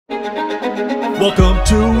Welcome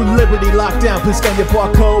to Liberty Lockdown. Please scan your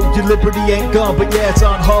barcode. Your liberty ain't gone, but yeah, it's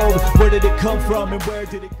on hold. Where did it come from and where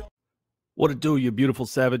did it go? What it do, you beautiful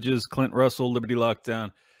savages? Clint Russell, Liberty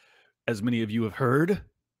Lockdown. As many of you have heard,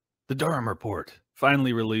 the Durham report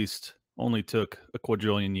finally released. Only took a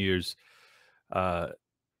quadrillion years.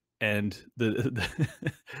 And the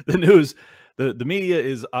news, the media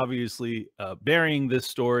is obviously burying this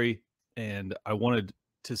story, and I wanted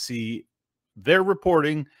to see their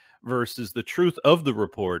reporting versus the truth of the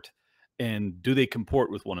report, and do they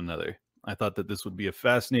comport with one another. I thought that this would be a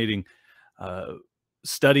fascinating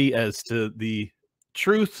study as to the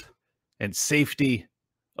truth and safety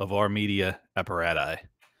of our media apparatus.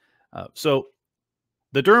 So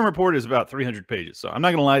the Durham report is about 300 pages. So I'm not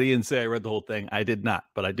going to lie to you and say I read the whole thing. I did not,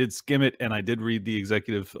 but I did skim it, and I did read the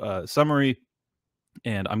executive summary,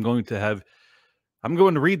 and I'm going to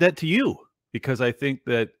read that to you because I think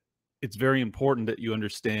that it's very important that you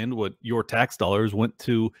understand what your tax dollars went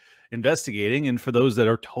to investigating. And for those that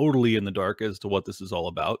are totally in the dark as to what this is all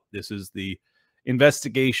about, this is the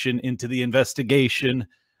investigation into the investigation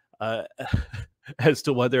as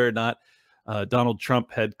to whether or not Donald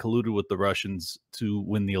Trump had colluded with the Russians to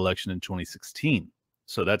win the election in 2016.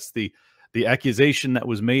 So that's the accusation that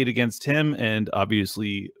was made against him, and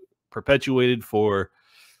obviously perpetuated for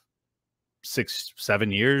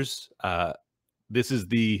 6-7 years. This is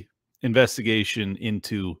the investigation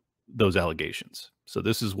into those allegations. So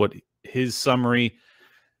this is what his summary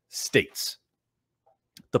states.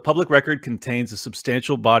 The public record contains a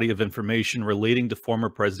substantial body of information relating to former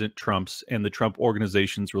President Trump's and the Trump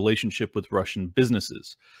Organization's relationship with Russian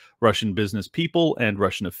businesses, Russian business people, and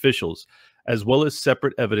Russian officials, as well as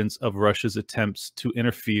separate evidence of Russia's attempts to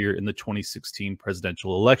interfere in the 2016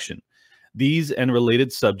 presidential election. These and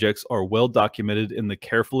related subjects are well documented in the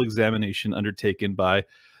careful examination undertaken by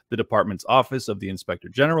the Department's Office of the Inspector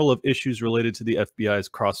General of issues related to the FBI's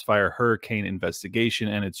Crossfire Hurricane investigation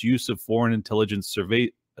and its use of Foreign Intelligence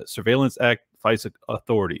Surveillance Act FISA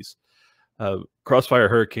authorities. Crossfire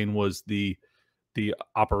Hurricane was the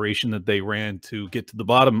operation that they ran to get to the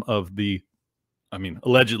bottom of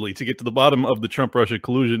allegedly to get to the bottom of the Trump-Russia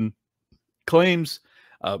collusion claims.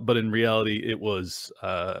 But in reality, it was,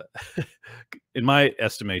 in my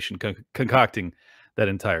estimation, concocting that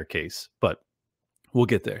entire case. But we'll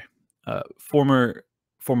get there. Former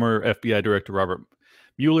FBI Director Robert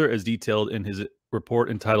Mueller, as detailed in his report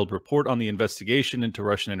entitled Report on the Investigation into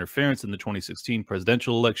Russian Interference in the 2016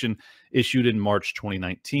 Presidential Election, issued in March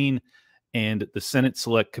 2019, and the Senate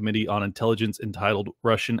Select Committee on Intelligence entitled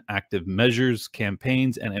Russian Active Measures,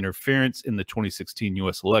 Campaigns, and Interference in the 2016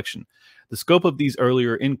 U.S. Election. The scope of these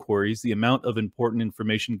earlier inquiries, the amount of important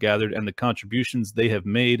information gathered, and the contributions they have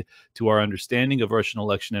made to our understanding of Russian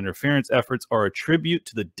election interference efforts are a tribute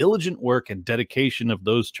to the diligent work and dedication of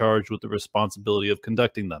those charged with the responsibility of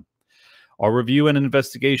conducting them. Our review and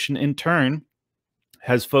investigation, in turn,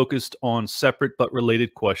 has focused on separate but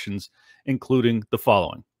related questions, including the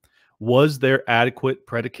following. Was there adequate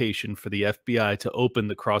predication for the FBI to open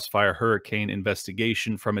the Crossfire Hurricane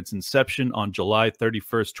investigation from its inception on July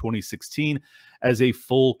 31st, 2016, as a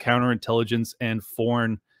full Counterintelligence and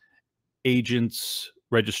Foreign Agents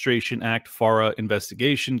Registration Act FARA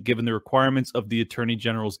investigation, given the requirements of the Attorney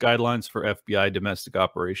General's guidelines for FBI domestic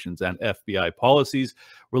operations and FBI policies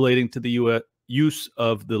relating to the use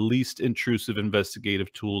of the least intrusive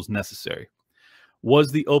investigative tools necessary?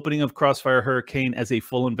 Was the opening of Crossfire Hurricane as a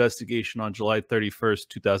full investigation on July 31st,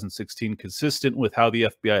 2016 consistent with how the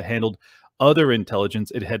FBI handled other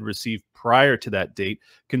intelligence it had received prior to that date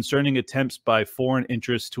concerning attempts by foreign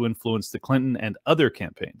interests to influence the Clinton and other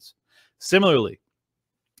campaigns? Similarly,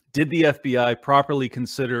 did the FBI properly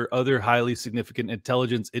consider other highly significant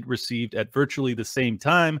intelligence it received at virtually the same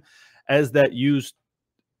time as that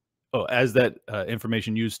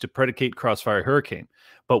information used to predicate Crossfire Hurricane,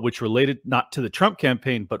 but which related not to the Trump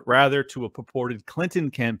campaign, but rather to a purported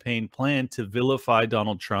Clinton campaign plan to vilify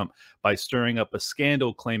Donald Trump by stirring up a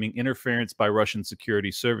scandal claiming interference by Russian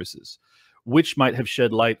security services, which might have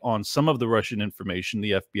shed light on some of the Russian information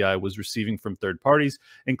the FBI was receiving from third parties,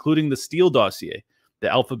 including the Steele dossier, the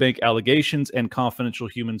Alpha Bank allegations, and confidential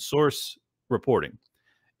human source reporting.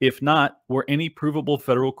 If not, were any provable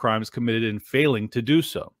federal crimes committed in failing to do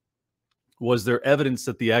so? Was there evidence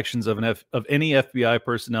that the actions of any FBI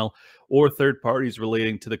personnel or third parties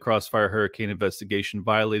relating to the Crossfire Hurricane investigation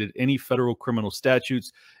violated any federal criminal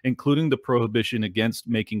statutes, including the prohibition against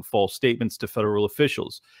making false statements to federal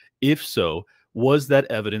officials? If so, was that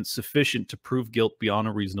evidence sufficient to prove guilt beyond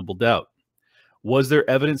a reasonable doubt? Was there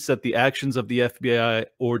evidence that the actions of the FBI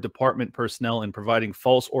or department personnel in providing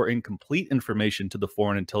false or incomplete information to the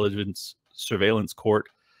Foreign Intelligence Surveillance Court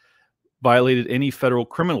violated any federal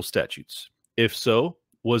criminal statutes? If so,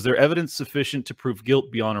 was there evidence sufficient to prove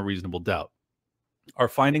guilt beyond a reasonable doubt? Our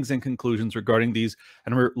findings and conclusions regarding these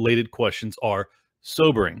and related questions are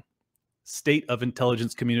sobering. State of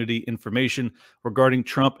intelligence community information regarding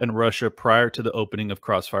Trump and Russia prior to the opening of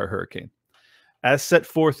Crossfire Hurricane. As set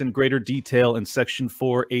forth in greater detail in Section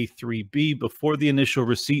 4A3B before the initial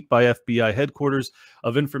receipt by FBI headquarters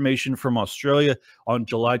of information from Australia on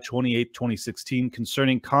July 28, 2016,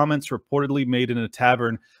 concerning comments reportedly made in a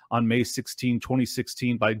tavern on May 16,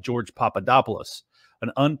 2016 by George Papadopoulos,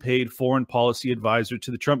 an unpaid foreign policy advisor to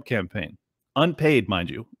the Trump campaign. Unpaid, mind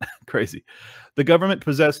you. Crazy. The government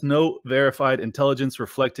possessed no verified intelligence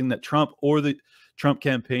reflecting that Trump or the Trump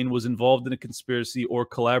campaign was involved in a conspiracy or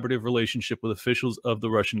collaborative relationship with officials of the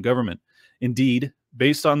Russian government. Indeed,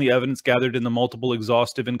 based on the evidence gathered in the multiple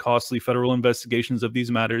exhaustive and costly federal investigations of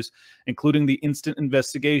these matters, including the instant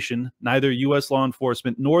investigation, neither U.S. law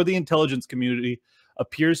enforcement nor the intelligence community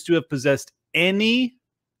appears to have possessed any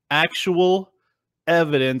actual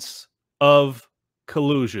evidence of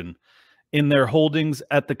collusion in their holdings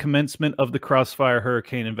at the commencement of the Crossfire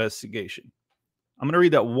Hurricane investigation. I'm going to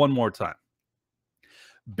read that one more time.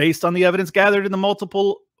 Based on the evidence gathered in the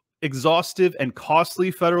multiple exhaustive and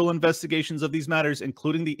costly federal investigations of these matters,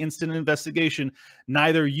 including the instant investigation,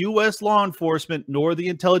 neither U.S. law enforcement nor the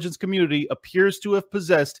intelligence community appears to have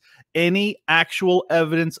possessed any actual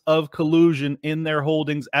evidence of collusion in their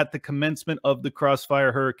holdings at the commencement of the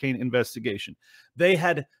Crossfire Hurricane investigation. They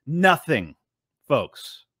had nothing,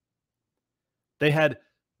 folks. They had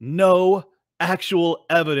no actual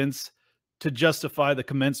evidence to justify the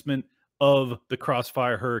commencement of the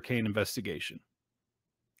Crossfire Hurricane investigation.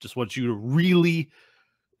 Just want you to really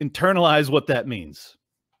internalize what that means.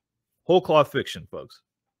 Whole cloth fiction, folks.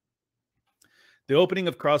 The opening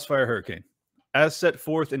of Crossfire Hurricane. As set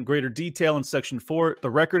forth in greater detail in Section 4, the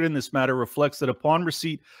record in this matter reflects that upon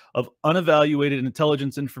receipt of unevaluated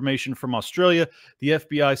intelligence information from Australia, the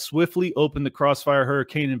FBI swiftly opened the Crossfire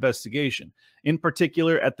Hurricane investigation. In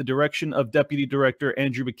particular, at the direction of Deputy Director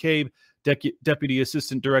Andrew McCabe, Deputy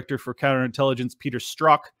Assistant Director for Counterintelligence Peter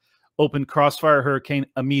Strzok opened Crossfire Hurricane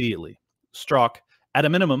immediately. Strzok, at a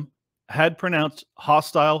minimum, had pronounced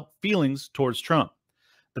hostile feelings towards Trump.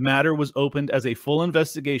 The matter was opened as a full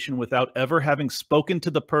investigation without ever having spoken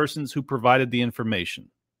to the persons who provided the information.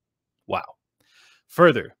 Wow.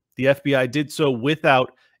 Further, the FBI did so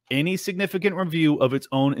without any significant review of its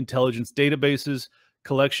own intelligence databases,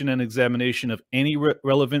 collection and examination of any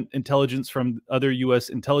relevant intelligence from other U.S.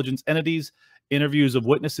 intelligence entities, interviews of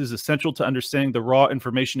witnesses essential to understanding the raw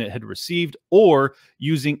information it had received, or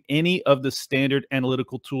using any of the standard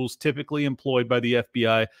analytical tools typically employed by the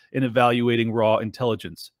FBI in evaluating raw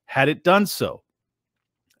intelligence. Had it done so,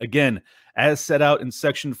 again, as set out in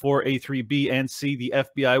Section 4A3B and C, the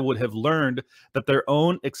FBI would have learned that their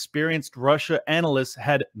own experienced Russia analysts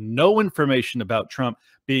had no information about Trump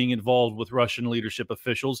being involved with Russian leadership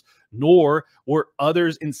officials, nor were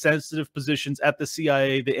others in sensitive positions at the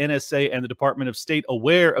CIA, the NSA, and the Department of State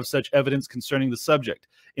aware of such evidence concerning the subject.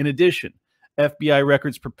 In addition, FBI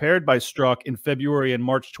records prepared by Strzok in February and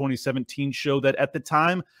March 2017 show that at the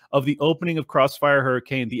time of the opening of Crossfire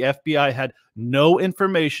Hurricane, the FBI had no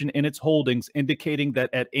information in its holdings indicating that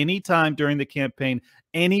at any time during the campaign,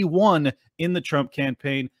 anyone in the Trump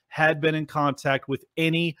campaign had been in contact with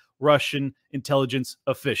any Russian intelligence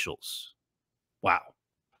officials. Wow.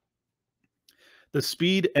 The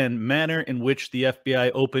speed and manner in which the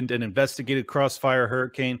FBI opened and investigated Crossfire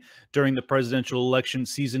Hurricane during the presidential election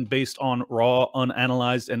season based on raw,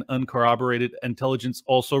 unanalyzed, and uncorroborated intelligence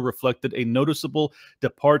also reflected a noticeable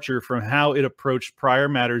departure from how it approached prior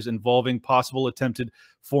matters involving possible attempted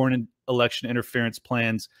foreign election interference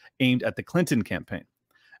plans aimed at the Clinton campaign.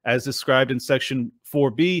 As described in Section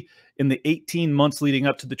 4B, in the 18 months leading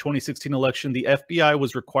up to the 2016 election, the FBI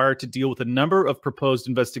was required to deal with a number of proposed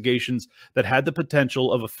investigations that had the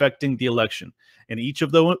potential of affecting the election. In each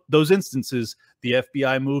of those instances, the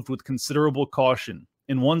FBI moved with considerable caution.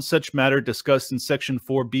 In one such matter discussed in Section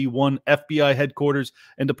 4B1, FBI headquarters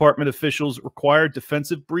and department officials required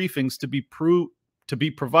defensive briefings to be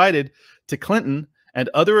provided to Clinton and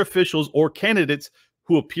other officials or candidates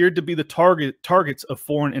who appeared to be the targets of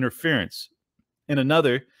foreign interference. In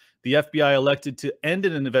another, the FBI elected to end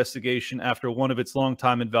an investigation after one of its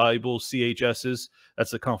longtime and valuable CHSs,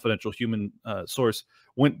 that's a confidential human source,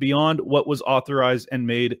 went beyond what was authorized and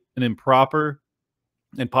made an improper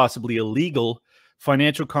and possibly illegal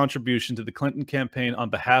financial contribution to the Clinton campaign on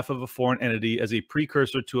behalf of a foreign entity as a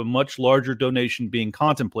precursor to a much larger donation being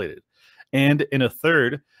contemplated. And in a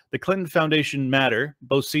third, the Clinton Foundation matter,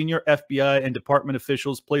 both senior FBI and department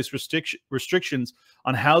officials placed restrictions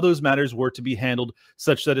on how those matters were to be handled,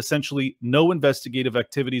 such that essentially no investigative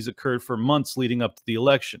activities occurred for months leading up to the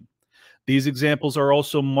election. These examples are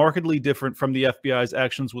also markedly different from the FBI's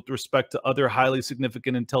actions with respect to other highly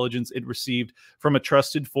significant intelligence it received from a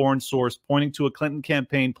trusted foreign source, pointing to a Clinton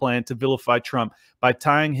campaign plan to vilify Trump by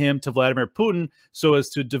tying him to Vladimir Putin so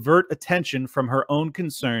as to divert attention from her own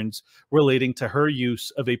concerns relating to her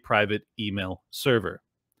use of a private email server.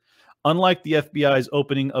 Unlike the FBI's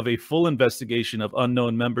opening of a full investigation of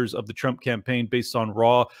unknown members of the Trump campaign based on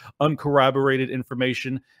raw, uncorroborated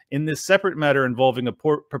information, in this separate matter involving a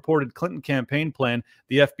purported Clinton campaign plan,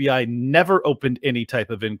 the FBI never opened any type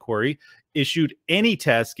of inquiry, issued any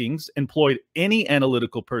taskings, employed any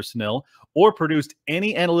analytical personnel, or produced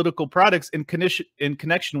any analytical products in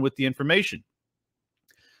connection with the information.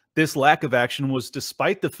 This lack of action was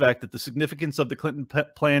despite the fact that the significance of the Clinton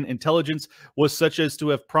plan intelligence was such as to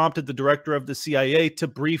have prompted the director of the CIA to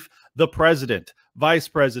brief the president, vice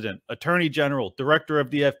president, attorney general, director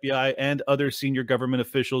of the FBI, and other senior government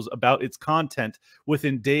officials about its content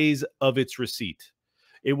within days of its receipt.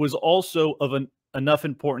 It was also of enough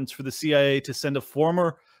importance for the CIA to send a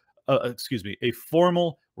formal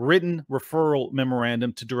written referral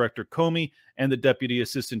memorandum to Director Comey and the Deputy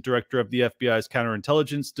Assistant Director of the FBI's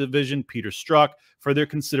Counterintelligence Division, Peter Strzok, for their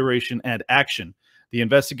consideration and action. The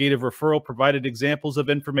investigative referral provided examples of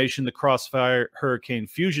information the Crossfire Hurricane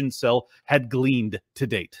Fusion Cell had gleaned to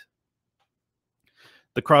date.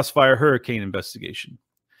 The Crossfire Hurricane investigation.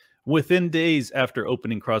 Within days after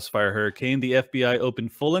opening Crossfire Hurricane, the FBI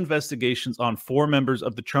opened full investigations on 4 members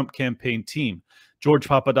of the Trump campaign team: George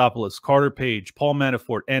Papadopoulos, Carter Page, Paul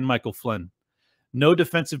Manafort, and Michael Flynn. No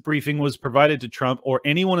defensive briefing was provided to Trump or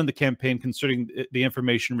anyone in the campaign concerning the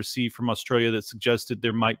information received from Australia that suggested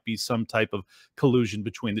there might be some type of collusion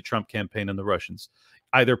between the Trump campaign and the Russians,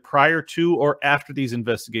 either prior to or after these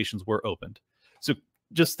investigations were opened. So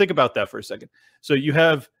just think about that for a second. So you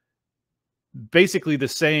have basically the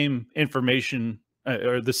same information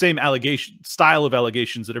or the same style of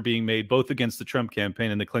allegations that are being made both against the Trump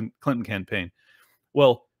campaign and the Clinton campaign.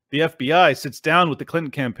 Well, the FBI sits down with the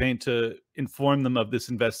Clinton campaign to inform them of this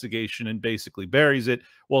investigation and basically buries it,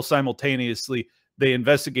 while simultaneously they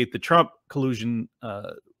investigate the Trump collusion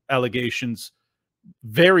allegations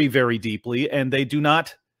very, very deeply, and they do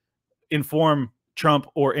not inform Trump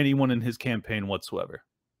or anyone in his campaign whatsoever.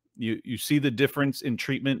 You see the difference in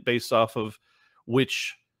treatment based off of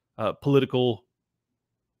which political,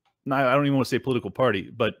 I don't even want to say political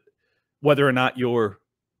party, but whether or not you're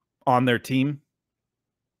on their team.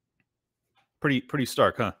 Pretty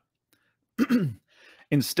stark, huh?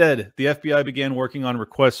 Instead, the FBI began working on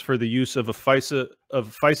requests for the use of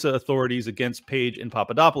FISA authorities against Page and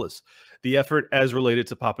Papadopoulos. The effort, as related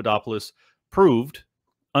to Papadopoulos, proved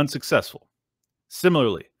unsuccessful.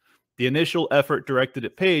 Similarly, the initial effort directed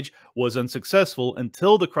at Page was unsuccessful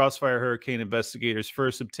until the Crossfire Hurricane investigators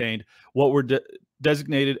first obtained what were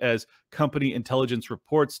designated as company intelligence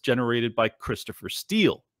reports generated by Christopher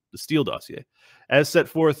Steele, the Steele dossier. As set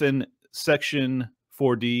forth in Section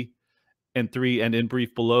 4D and 3 and in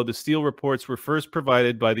brief below, the Steele reports were first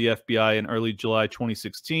provided by the FBI in early July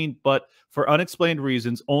 2016, but for unexplained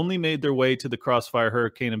reasons only made their way to the Crossfire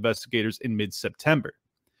Hurricane investigators in mid-September.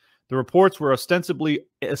 The reports were ostensibly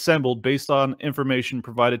assembled based on information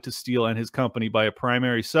provided to Steele and his company by a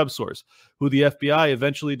primary subsource, who the FBI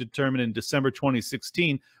eventually determined in December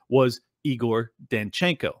 2016 was Igor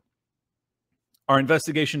Danchenko. Our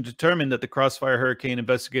investigation determined that the Crossfire Hurricane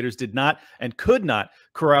investigators did not and could not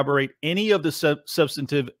corroborate any of the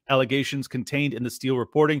substantive allegations contained in the Steele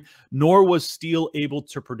reporting, nor was Steele able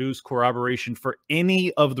to produce corroboration for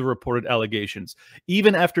any of the reported allegations,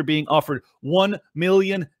 even after being offered $1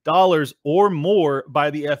 million or more by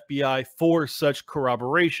the FBI for such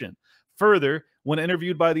corroboration. Further, when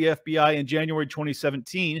interviewed by the FBI in January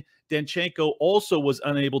 2017, Danchenko also was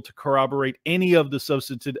unable to corroborate any of the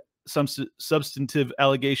substantive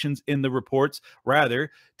allegations in the reports.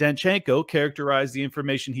 Rather, Danchenko characterized the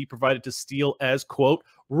information he provided to Steele as, quote,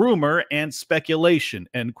 rumor and speculation,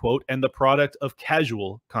 end quote, and the product of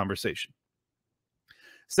casual conversation.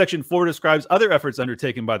 Section 4 describes other efforts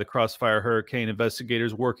undertaken by the Crossfire Hurricane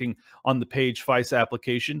investigators working on the Page FISA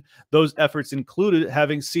application. Those efforts included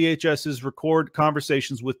having CHSs record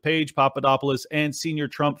conversations with Page, Papadopoulos, and senior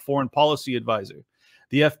Trump foreign policy advisor.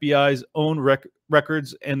 The FBI's own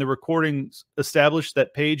records and the recordings established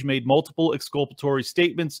that Page made multiple exculpatory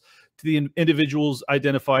statements to the individuals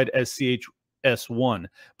identified as S1,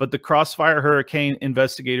 but the Crossfire Hurricane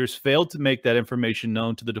investigators failed to make that information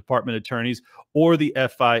known to the department attorneys or the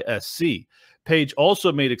FISC. Page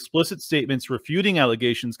also made explicit statements refuting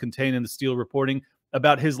allegations contained in the Steele reporting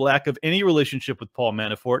about his lack of any relationship with Paul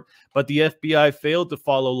Manafort, but the FBI failed to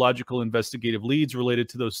follow logical investigative leads related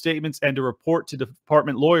to those statements and to report to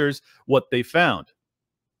department lawyers what they found.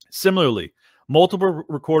 Similarly, multiple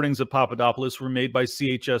recordings of Papadopoulos were made by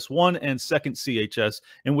CHS-1 and Second CHS,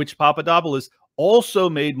 in which Papadopoulos also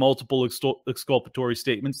made multiple exculpatory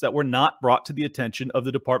statements that were not brought to the attention of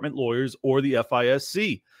the department lawyers or the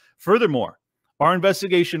FISC. Furthermore, our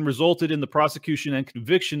investigation resulted in the prosecution and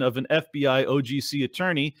conviction of an FBI OGC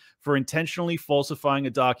attorney for intentionally falsifying a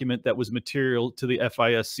document that was material to the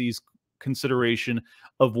FISC's consideration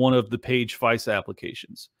of one of the Page FISA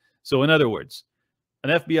applications. So in other words, an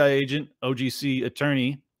FBI agent, OGC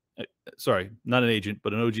attorney, sorry, not an agent,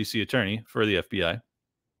 but an OGC attorney for the FBI,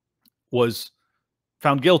 was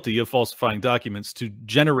found guilty of falsifying documents to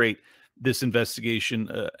generate this investigation,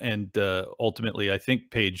 and ultimately, I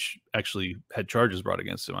think Page actually had charges brought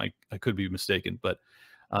against him. I could be mistaken, but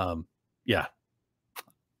yeah,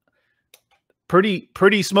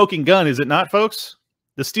 pretty smoking gun, is it not, folks?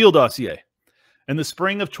 The Steele dossier. In the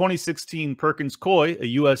spring of 2016, Perkins Coie, a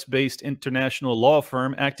U.S.-based international law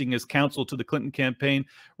firm acting as counsel to the Clinton campaign,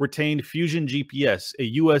 retained Fusion GPS, a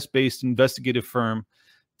U.S.-based investigative firm,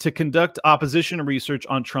 to conduct opposition research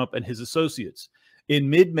on Trump and his associates. In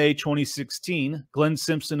mid-May 2016, Glenn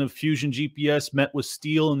Simpson of Fusion GPS met with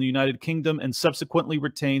Steele in the United Kingdom and subsequently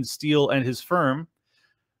retained Steele and his firm,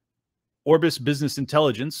 Orbis Business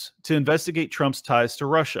Intelligence, to investigate Trump's ties to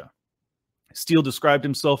Russia. Steele described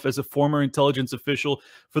himself as a former intelligence official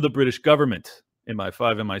for the British government,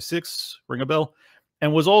 MI5, MI6, ring a bell,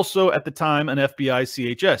 and was also at the time an FBI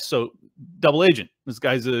CHS, so double agent. This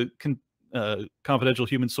guy's a confidential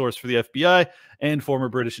human source for the FBI and former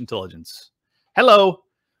British intelligence. Hello.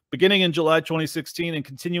 Beginning in July 2016 and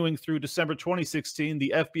continuing through December 2016,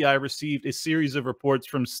 the FBI received a series of reports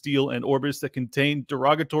from Steele and Orbis that contained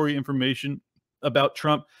derogatory information about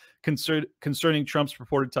Trump concerning Trump's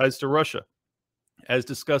purported ties to Russia. As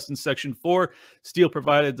discussed in Section 4, Steele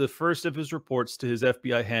provided the first of his reports to his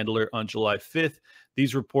FBI handler on July 5th.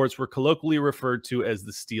 These reports were colloquially referred to as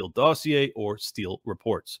the Steele dossier or Steele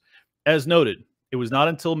reports. As noted, it was not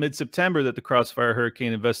until mid-September that the Crossfire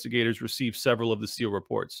Hurricane investigators received several of the Steele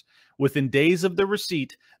reports. Within days of the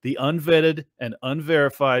receipt, the unvetted and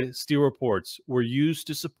unverified Steele reports were used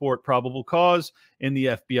to support probable cause in the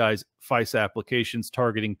FBI's FISA applications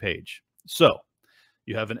targeting Page. So,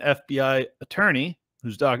 you have an FBI attorney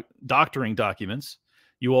who's doctoring documents.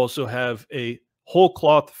 You also have a whole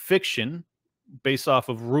cloth fiction based off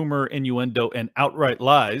of rumor, innuendo, and outright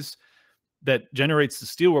lies that generates the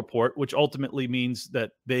Steele report, which ultimately means that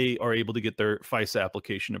they are able to get their FISA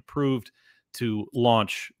application approved to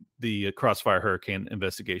launch the Crossfire Hurricane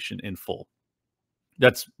investigation in full.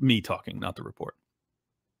 That's me talking, not the report.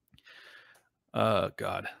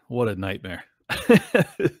 God, what a nightmare.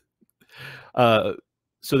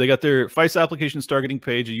 So they got their FISA applications targeting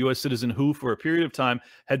Page, a U.S. citizen who, for a period of time,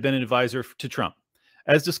 had been an advisor to Trump.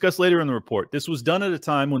 As discussed later in the report, this was done at a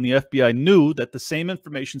time when the FBI knew that the same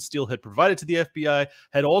information Steele had provided to the FBI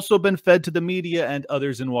had also been fed to the media and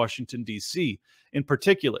others in Washington, D.C. In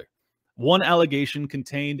particular, one allegation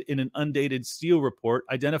contained in an undated Steele report,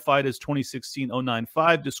 identified as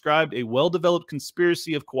 2016-095, described a well-developed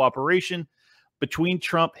conspiracy of cooperation between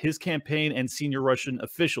Trump, his campaign, and senior Russian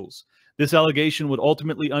officials. This allegation would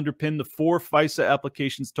ultimately underpin the 4 FISA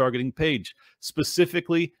applications targeting Page.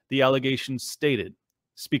 Specifically, the allegation stated,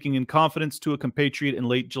 speaking in confidence to a compatriot in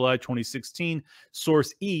late July 2016,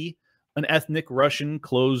 Source E, an ethnic Russian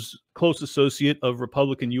close associate of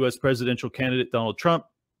Republican U.S. presidential candidate Donald Trump,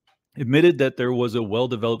 admitted that there was a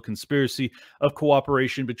well-developed conspiracy of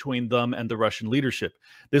cooperation between them and the Russian leadership.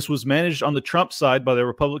 This was managed on the Trump side by the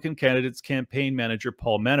Republican candidate's campaign manager,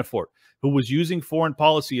 Paul Manafort, who was using foreign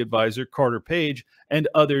policy advisor Carter Page and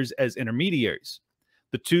others as intermediaries.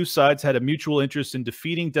 The two sides had a mutual interest in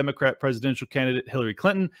defeating Democrat presidential candidate Hillary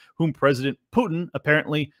Clinton, whom President Putin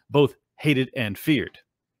apparently both hated and feared.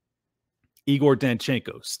 Igor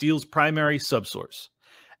Danchenko, Steele's primary subsource.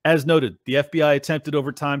 As noted, the FBI attempted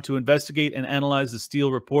over time to investigate and analyze the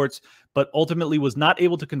Steele reports, but ultimately was not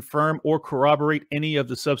able to confirm or corroborate any of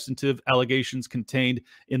the substantive allegations contained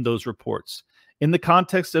in those reports. In the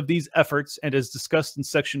context of these efforts, and as discussed in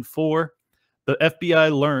Section 4, the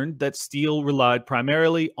FBI learned that Steele relied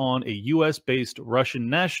primarily on a U.S.-based Russian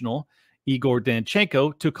national, Igor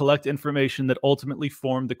Danchenko to collect information that ultimately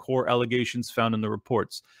formed the core allegations found in the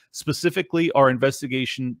reports. Specifically, our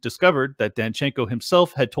investigation discovered that Danchenko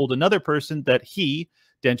himself had told another person that he,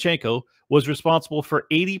 Danchenko, was responsible for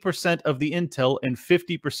 80% of the intel and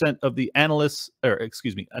 50% of the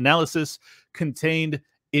analysis contained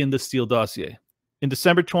in the Steele dossier. In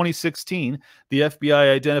December 2016, the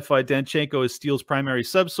FBI identified Danchenko as Steele's primary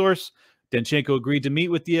subsource. Danchenko agreed to meet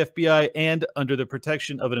with the FBI, and under the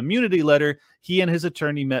protection of an immunity letter, he and his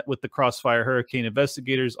attorney met with the Crossfire Hurricane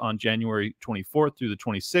investigators on January 24th through the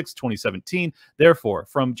 26th, 2017. Therefore,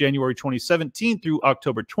 from January 2017 through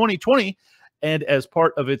October 2020, and as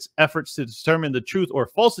part of its efforts to determine the truth or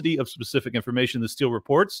falsity of specific information in the Steele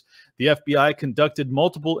reports, the FBI conducted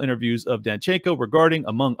multiple interviews of Danchenko regarding,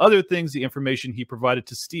 among other things, the information he provided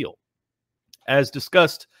to Steele. As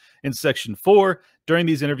discussed in Section 4, during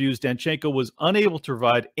these interviews, Danchenko was unable to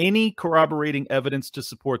provide any corroborating evidence to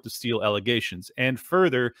support the Steele allegations, and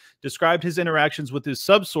further described his interactions with his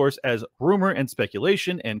subsource as rumor and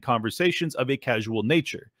speculation and conversations of a casual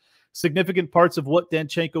nature. Significant parts of what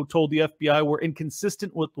Danchenko told the FBI were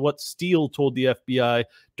inconsistent with what Steele told the FBI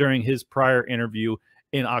during his prior interview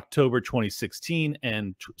in October 2016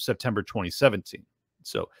 and September 2017.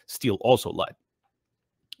 So Steele also lied.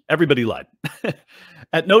 Everybody lied.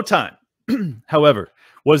 At no time, however,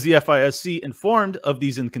 was the FISC informed of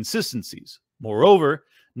these inconsistencies. Moreover,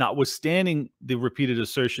 notwithstanding the repeated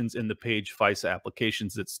assertions in the page FISA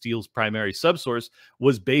applications that Steele's primary subsource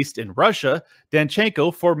was based in Russia,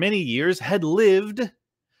 Danchenko for many years had lived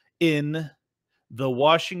in the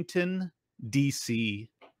Washington, D.C.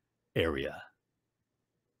 area.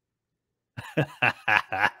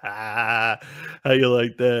 How you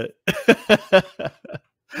like that?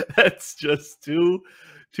 That's just too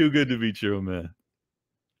good to be true, man.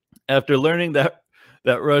 After learning that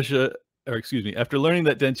Danchenko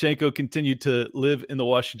continued to live in the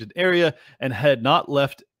Washington area and had not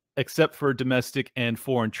left except for domestic and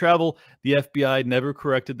foreign travel, the FBI never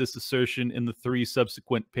corrected this assertion in the 3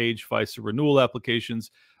 subsequent page FISA renewal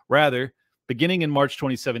applications. Rather, beginning in March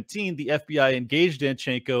 2017, the FBI engaged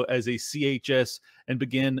Danchenko as a CHS and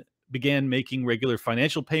began making regular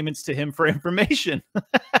financial payments to him for information.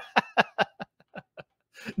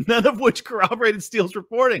 None of which corroborated Steele's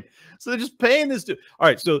reporting. So they're just paying this dude. All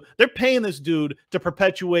right, so they're paying this dude to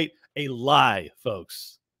perpetuate a lie,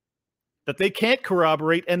 folks, that they can't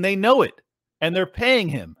corroborate, and they know it, and they're paying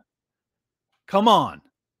him. Come on.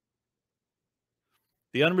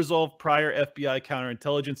 The unresolved prior FBI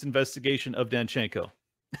counterintelligence investigation of Danchenko.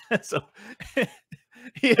 So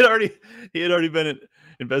he had already been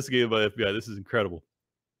investigated by the FBI. This is incredible.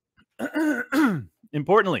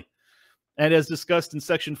 Importantly, and as discussed in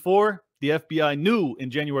Section 4, the FBI knew in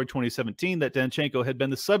January 2017 that Danchenko had been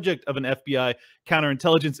the subject of an FBI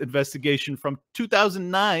counterintelligence investigation from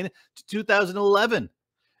 2009 to 2011.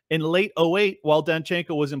 In late 2008, while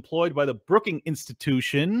Danchenko was employed by the Brookings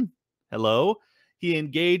Institution, he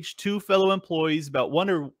engaged 2 fellow employees about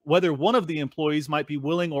whether one of the employees might be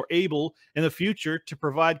willing or able in the future to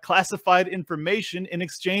provide classified information in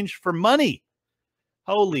exchange for money.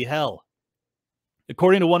 Holy hell.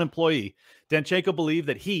 According to one employee, Danchenko believed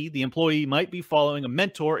that he, the employee, might be following a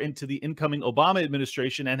mentor into the incoming Obama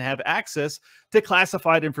administration and have access to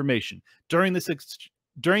classified information. During this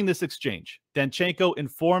exchange, Danchenko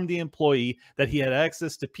informed the employee that he had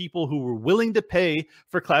access to people who were willing to pay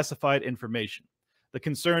for classified information. The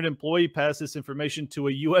concerned employee passed this information to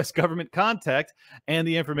a U.S. government contact, and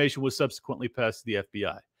the information was subsequently passed to the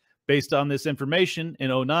FBI. Based on this information, in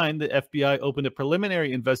 2009, the FBI opened a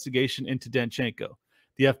preliminary investigation into Danchenko.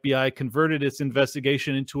 The FBI converted its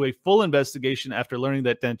investigation into a full investigation after learning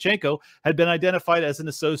that Danchenko had been identified as an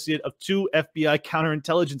associate of 2 FBI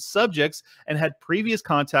counterintelligence subjects and had previous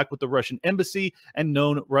contact with the Russian embassy and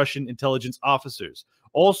known Russian intelligence officers.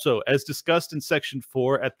 Also, as discussed in Section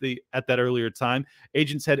 4 at that earlier time,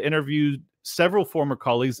 agents had interviewed several former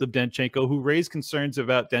colleagues of Danchenko who raised concerns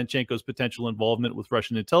about Danchenko's potential involvement with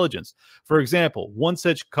Russian intelligence. For example, one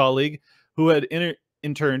such colleague who had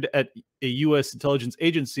interned at a U.S. intelligence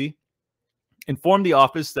agency informed the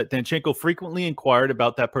office that Danchenko frequently inquired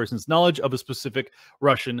about that person's knowledge of a specific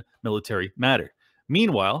Russian military matter.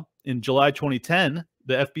 Meanwhile, in July 2010,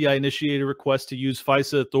 the FBI initiated a request to use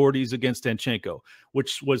FISA authorities against Danchenko,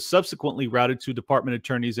 which was subsequently routed to department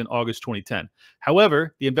attorneys in August 2010.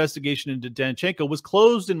 However, the investigation into Danchenko was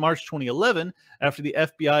closed in March 2011 after the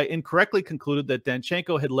FBI incorrectly concluded that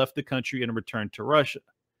Danchenko had left the country and returned to Russia.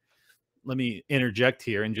 Let me interject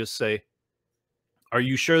here and just say, are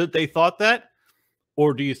you sure that they thought that?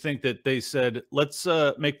 Or do you think that they said, let's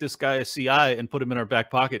make this guy a CI and put him in our back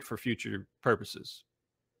pocket for future purposes?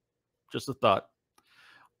 Just a thought.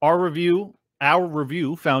 Our review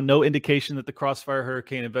found no indication that the Crossfire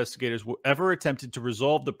Hurricane investigators were ever attempted to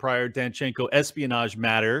resolve the prior Danchenko espionage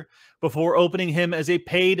matter before opening him as a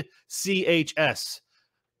paid CHS.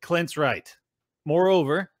 Clint's right.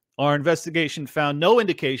 Moreover, our investigation found no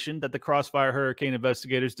indication that the Crossfire Hurricane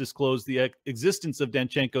investigators disclosed the existence of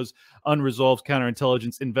Danchenko's unresolved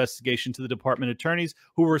counterintelligence investigation to the department attorneys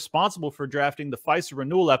who were responsible for drafting the FISA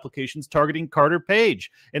renewal applications targeting Carter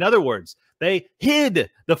Page. In other words, they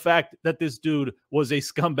hid the fact that this dude was a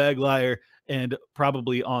scumbag liar and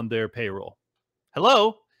probably on their payroll.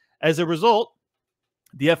 Hello? As a result,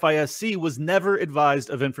 the FISC was never advised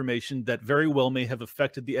of information that very well may have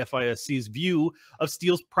affected the FISC's view of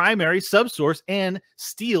Steele's primary subsource and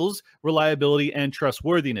Steele's reliability and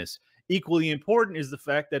trustworthiness. Equally important is the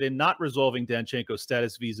fact that in not resolving Danchenko's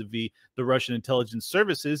status vis-a-vis the Russian intelligence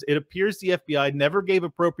services, it appears the FBI never gave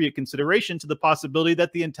appropriate consideration to the possibility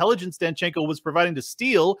that the intelligence Danchenko was providing to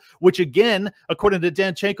Steele, which again, according to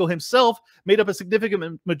Danchenko himself, made up a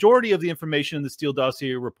significant majority of the information in the Steele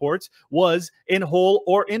dossier reports, was in whole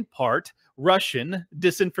or in part Russian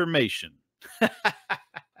disinformation.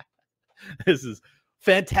 This is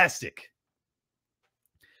fantastic.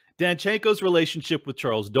 Danchenko's relationship with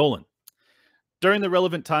Charles Dolan. During the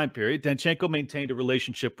relevant time period, Danchenko maintained a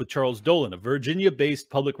relationship with Charles Dolan, a Virginia-based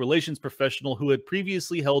public relations professional who had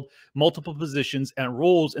previously held multiple positions and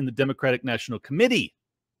roles in the Democratic National Committee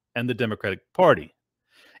and the Democratic Party.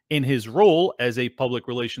 In his role as a public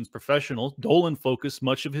relations professional, Dolan focused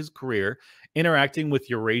much of his career interacting with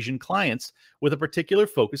Eurasian clients with a particular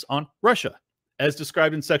focus on Russia. As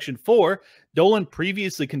described in Section 4, Dolan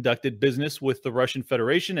previously conducted business with the Russian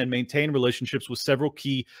Federation and maintained relationships with several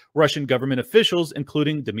key Russian government officials,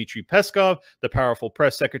 including Dmitry Peskov, the powerful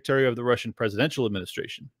press secretary of the Russian presidential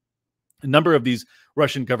administration. A number of these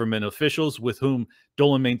Russian government officials with whom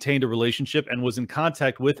Dolan maintained a relationship and was in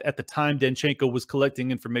contact with at the time Danchenko was collecting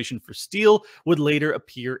information for Steele would later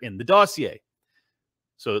appear in the dossier.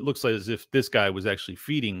 So it looks like as if this guy was actually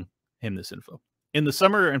feeding him this info. In the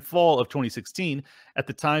summer and fall of 2016, at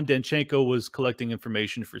the time Danchenko was collecting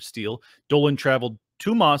information for Steele, Dolan traveled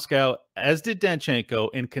to Moscow, as did Danchenko,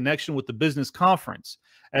 in connection with the business conference.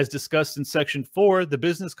 As discussed in Section 4, the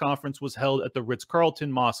business conference was held at the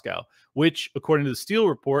Ritz-Carlton, Moscow, which, according to the Steele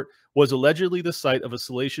report, was allegedly the site of a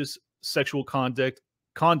salacious sexual conduct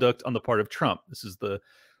on the part of Trump. This is the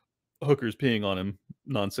hookers peeing on him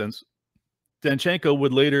nonsense. Danchenko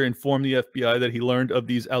would later inform the FBI that he learned of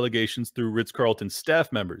these allegations through Ritz-Carlton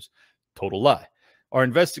staff members. Total lie. Our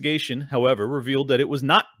investigation, however, revealed that it was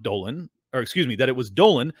not Dolan, that it was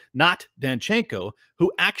Dolan, not Danchenko,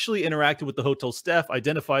 who actually interacted with the hotel staff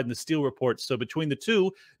identified in the Steele report. So between the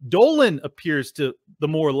two, Dolan appears to the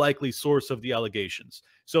more likely source of the allegations.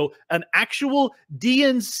 So an actual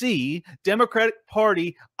DNC, Democratic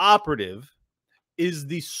Party operative, is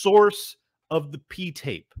the source of the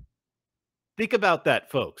P-tape. Think about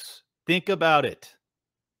that, folks. Think about it.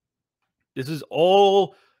 This is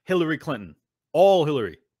all Hillary Clinton. All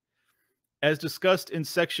Hillary. As discussed in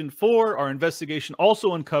Section 4, our investigation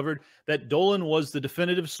also uncovered that Dolan was the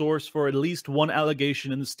definitive source for at least one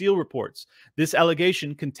allegation in the Steele reports. This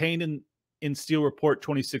allegation, contained in Steele Report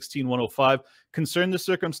 2016-105, concerned the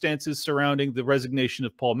circumstances surrounding the resignation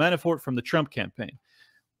of Paul Manafort from the Trump campaign.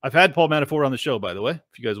 I've had Paul Manafort on the show, by the way,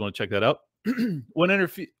 if you guys want to check that out. When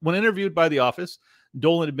interviewed by the office,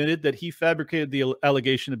 Dolan admitted that he fabricated the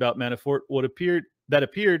allegation about Manafort that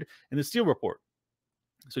appeared in the Steele report.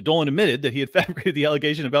 So Dolan admitted that he had fabricated the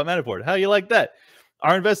allegation about Manafort. How do you like that?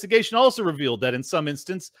 Our investigation also revealed that in some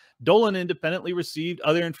instance, Dolan independently received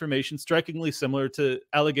other information strikingly similar to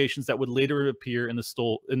allegations that would later appear in the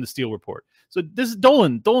Steele report. So this is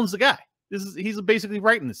Dolan. Dolan's the guy. He's basically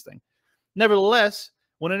writing this thing. Nevertheless,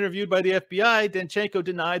 when interviewed by the FBI, Danchenko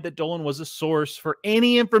denied that Dolan was a source for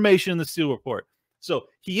any information in the Steele report. So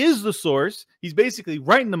he is the source. He's basically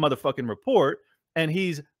writing the motherfucking report, and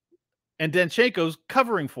Danchenko's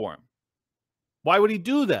covering for him. Why would he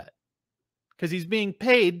do that? Because he's being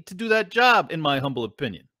paid to do that job, in my humble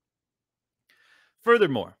opinion.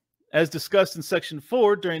 Furthermore, as discussed in Section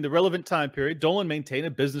 4, during the relevant time period, Dolan maintained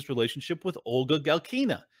a business relationship with Olga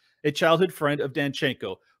Galkina, a childhood friend of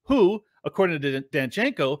Danchenko, who, according to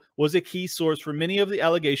Danchenko, was a key source for many of the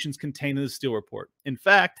allegations contained in the Steele report. In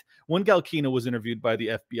fact, when Galkina was interviewed by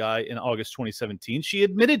the FBI in August 2017, she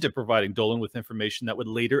admitted to providing Dolan with information that would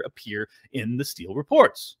later appear in the Steele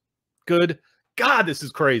reports. Good God, this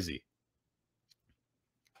is crazy.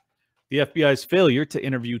 The FBI's failure to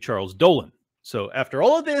interview Charles Dolan. So after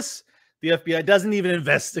all of this, the FBI doesn't even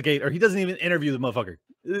investigate, or he doesn't even interview the motherfucker.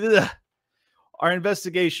 Ugh. Our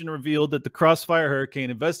investigation revealed that the Crossfire Hurricane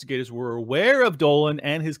investigators were aware of Dolan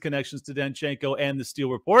and his connections to Danchenko and the Steele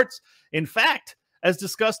reports. In fact, as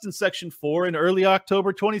discussed in Section 4 in early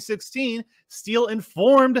October 2016, Steele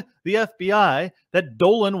informed the FBI that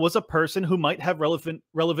Dolan was a person who might have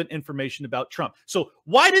relevant information about Trump. So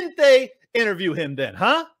why didn't they interview him then,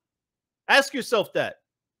 huh? Ask yourself that.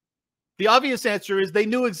 The obvious answer is they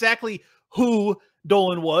knew exactly who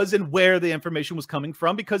Dolan was and where the information was coming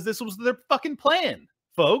from, because this was their fucking plan,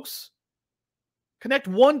 folks. Connect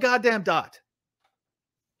one goddamn dot.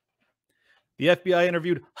 The FBI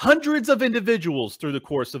interviewed hundreds of individuals through the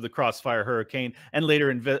course of the Crossfire Hurricane and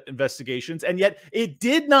later investigations, and yet it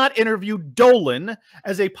did not interview Dolan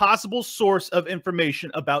as a possible source of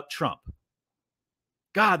information about Trump.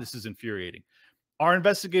 God, this is infuriating. Our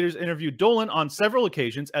investigators interviewed Dolan on several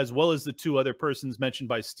occasions, as well as the two other persons mentioned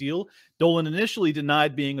by Steele. Dolan initially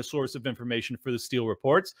denied being a source of information for the Steele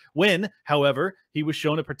reports. When, however, he was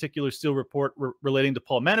shown a particular Steele report relating to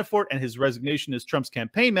Paul Manafort and his resignation as Trump's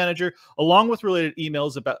campaign manager, along with related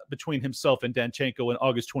emails between himself and Danchenko in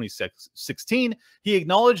August 2016, he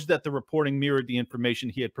acknowledged that the reporting mirrored the information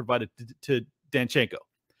he had provided to Danchenko.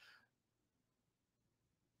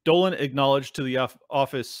 Dolan acknowledged to the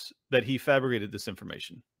office that he fabricated this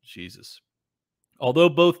information. Jesus. Although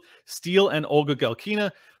both Steele and Olga Galkina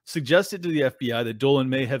suggested to the FBI that Dolan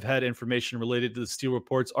may have had information related to the Steele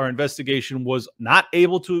reports, our investigation was not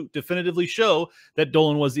able to definitively show that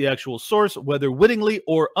Dolan was the actual source, whether wittingly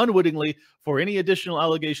or unwittingly, for any additional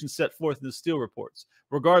allegations set forth in the Steele reports.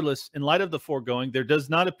 Regardless, in light of the foregoing, there does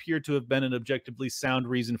not appear to have been an objectively sound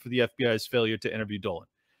reason for the FBI's failure to interview Dolan.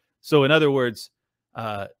 So, in other words,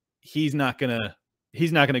 he's not gonna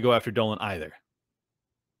go after Dolan either.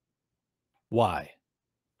 Why?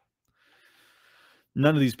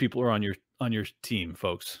 None of these people are on your team,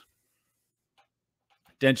 folks.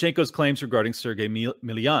 Danchenko's claims regarding Sergei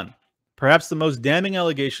Milyan. Perhaps the most damning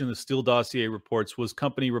allegation the Steele dossier reports was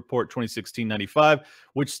Company Report 2016-95,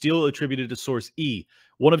 which Steele attributed to Source E,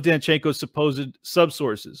 one of Danchenko's supposed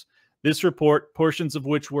subsources. This report, portions of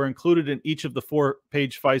which were included in each of the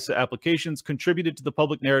 4-page FISA applications, contributed to the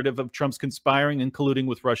public narrative of Trump's conspiring and colluding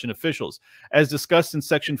with Russian officials. As discussed in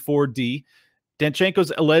Section 4D,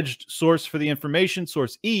 Danchenko's alleged source for the information,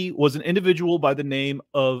 Source E, was an individual by the name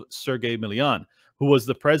of Sergei Milyan, who was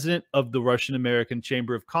the president of the Russian-American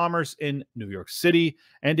Chamber of Commerce in New York City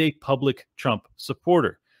and a public Trump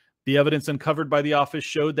supporter. The evidence uncovered by the office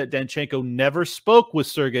showed that Danchenko never spoke with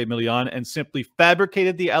Sergei Milyan and simply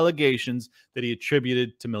fabricated the allegations that he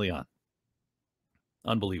attributed to Milyan.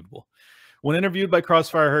 Unbelievable. When interviewed by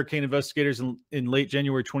Crossfire Hurricane investigators in late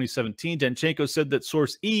January 2017, Danchenko said that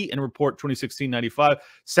Source E in Report 2016-95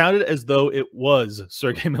 sounded as though it was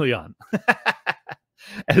Sergei Milyan.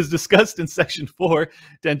 As discussed in Section 4,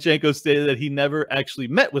 Danchenko stated that he never actually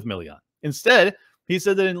met with Milyan. Instead, he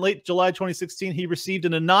said that in late July 2016, he received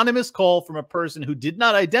an anonymous call from a person who did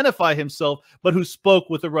not identify himself, but who spoke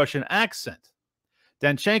with a Russian accent.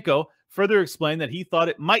 Danchenko further explained that he thought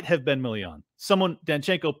it might have been Milyan, someone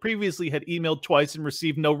Danchenko previously had emailed twice and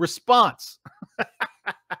received no response.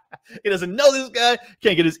 He doesn't know this guy,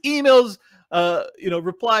 can't get his emails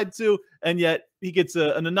replied to, and yet he gets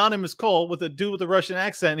an anonymous call with a dude with a Russian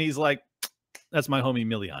accent, and he's like, that's my homie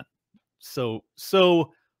Milyan. So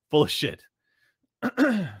full of shit.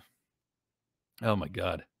 Oh my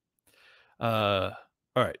God. All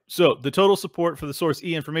right. So the total support for the Source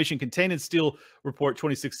E information contained in Steele Report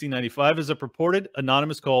 2016-95 is a purported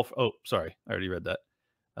anonymous call. Sorry. I already read that.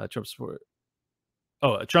 Trump supporter.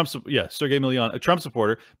 Sergei Milyan, a Trump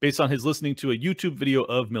supporter, based on his listening to a YouTube video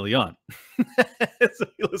of Milyan. So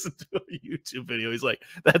he listened to a YouTube video. He's like,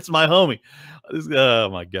 that's my homie. Oh,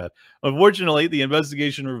 my God. Unfortunately, the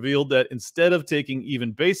investigation revealed that instead of taking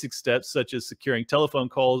even basic steps, such as securing telephone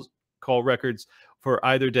call records for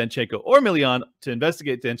either Danchenko or Milyan to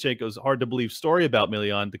investigate Danchenko's hard-to-believe story about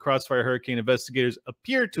Milyan, the Crossfire Hurricane investigators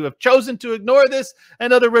appear to have chosen to ignore this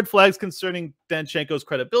and other red flags concerning Danchenko's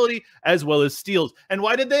credibility, as well as Steele's. And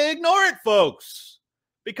why did they ignore it, folks?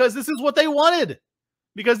 Because this is what they wanted.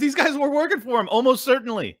 Because these guys were working for him, almost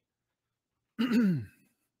certainly.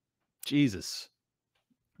 Jesus.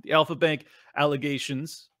 The Alpha Bank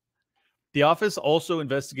allegations. The office also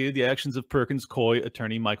investigated the actions of Perkins Coie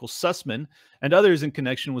attorney Michael Sussman and others in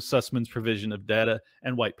connection with Sussman's provision of data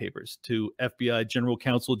and white papers to FBI General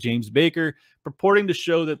Counsel James Baker, purporting to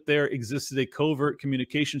show that there existed a covert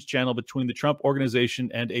communications channel between the Trump organization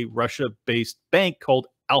and a Russia-based bank called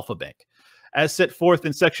Alpha Bank. As set forth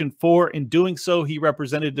in Section 4, in doing so, he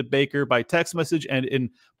represented to Baker by text message and in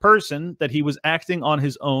person that he was acting on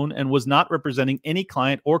his own and was not representing any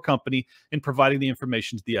client or company in providing the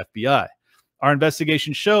information to the FBI. Our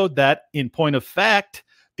investigation showed that, in point of fact,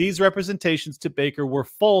 these representations to Baker were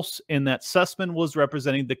false in that Sussman was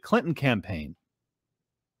representing the Clinton campaign.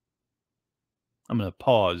 I'm going to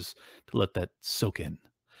pause to let that soak in.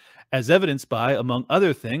 As evidenced by, among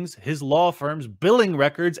other things, his law firm's billing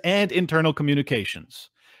records and internal communications.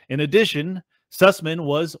 In addition, Sussman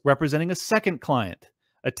was representing a second client,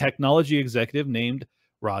 a technology executive named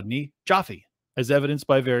Rodney Jaffe, as evidenced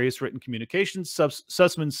by various written communications,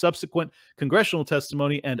 Sussman's subsequent congressional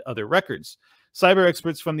testimony, and other records. Cyber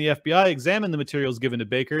experts from the FBI examined the materials given to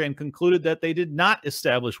Baker and concluded that they did not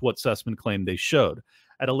establish what Sussman claimed they showed.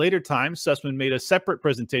 At a later time, Sussman made a separate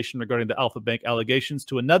presentation regarding the Alpha Bank allegations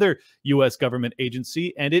to another U.S. government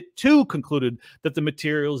agency, and it too concluded that the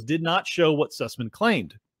materials did not show what Sussman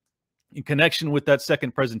claimed. In connection with that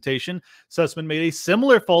second presentation, Sussman made a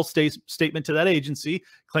similar false statement to that agency,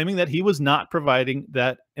 claiming that he was not providing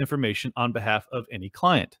that information on behalf of any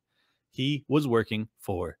client. He was working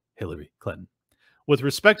for Hillary Clinton. With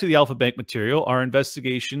respect to the Alpha Bank material, our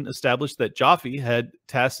investigation established that Jaffe had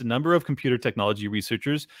tasked a number of computer technology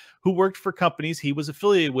researchers who worked for companies he was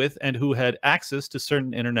affiliated with and who had access to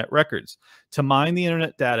certain internet records to mine the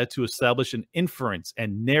internet data to establish an inference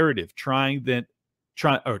and narrative tying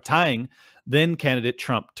then candidate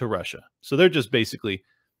Trump to Russia. So they're just basically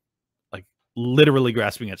like literally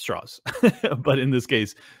grasping at straws, but in this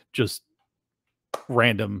case, just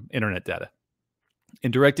random internet data.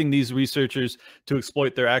 In directing these researchers to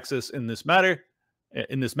exploit their access in this manner,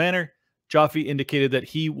 Jaffe indicated that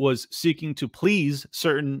he was seeking to please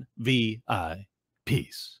certain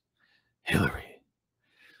VIPs. Hillary.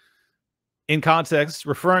 In context,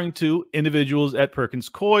 referring to individuals at Perkins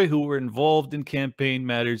Coie who were involved in campaign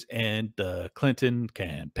matters and the Clinton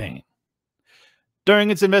campaign. During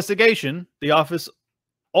its investigation, the office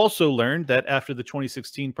also learned that after the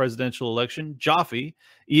 2016 presidential election, Jaffe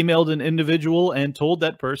emailed an individual and told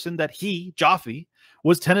that person that he, Jaffe,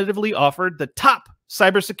 was tentatively offered the top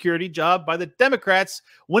cybersecurity job by the Democrats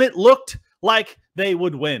when it looked like they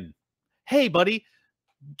would win. Hey, buddy,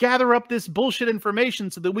 gather up this bullshit information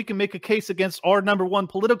so that we can make a case against our #1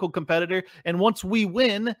 political competitor, and once we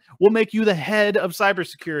win, we'll make you the head of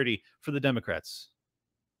cybersecurity for the Democrats.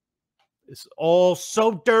 It's all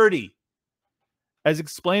so dirty. As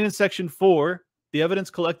explained in Section 4, the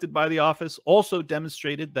evidence collected by the office also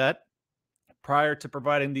demonstrated that prior to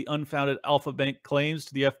providing the unfounded Alpha Bank claims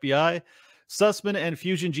to the FBI, Sussman and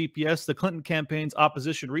Fusion GPS, the Clinton campaign's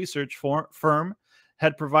opposition research firm,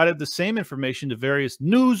 had provided the same information to various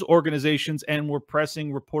news organizations and were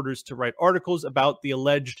pressing reporters to write articles about the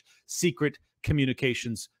alleged secret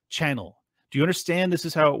communications channel. Do you understand? This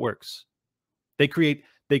is how it works. They create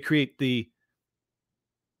the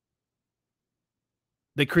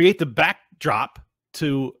backdrop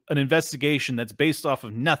to an investigation that's based off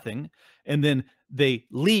of nothing, and then they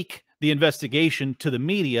leak the investigation to the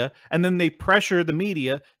media, and then they pressure the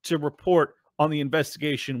media to report on the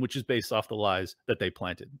investigation, which is based off the lies that they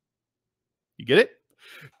planted. You get it?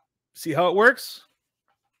 See how it works?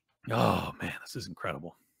 Oh, man, this is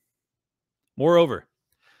incredible. Moreover,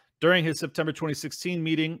 during his September 2016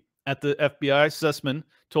 meeting at the FBI, Sussman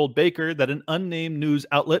told Baker that an unnamed news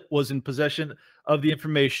outlet was in possession of the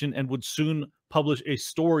information and would soon publish a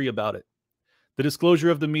story about it. The disclosure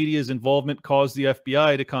of the media's involvement caused the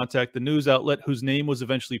FBI to contact the news outlet, whose name was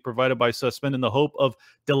eventually provided by Sussman, in the hope of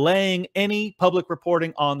delaying any public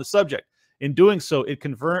reporting on the subject. In doing so, it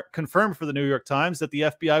confirmed for the New York Times that the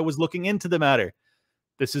FBI was looking into the matter.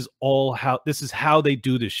 This is how they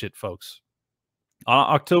do this shit, folks.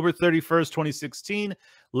 On October 31st, 2016,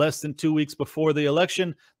 less than 2 weeks before the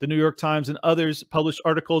election, the New York Times and others published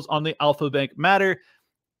articles on the Alpha Bank matter,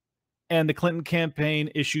 and the Clinton campaign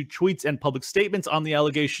issued tweets and public statements on the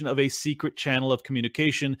allegation of a secret channel of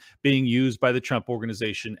communication being used by the Trump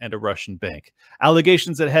Organization and a Russian bank.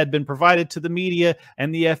 Allegations that had been provided to the media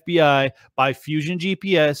and the FBI by Fusion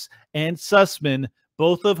GPS and Sussman,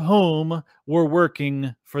 both of whom were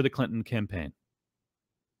working for the Clinton campaign.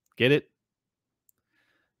 Get it?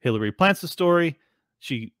 Hillary plants the story.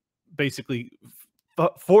 She basically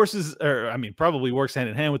forces, probably works hand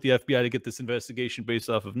in hand with the FBI to get this investigation based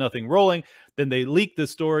off of nothing rolling. Then they leak the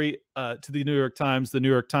story to the New York Times. The New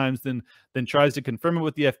York Times then tries to confirm it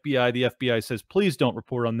with the FBI. The FBI says, please don't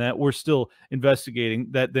report on that. We're still investigating.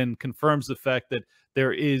 That then confirms the fact that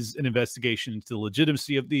there is an investigation into the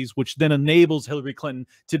legitimacy of these, which then enables Hillary Clinton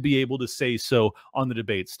to be able to say so on the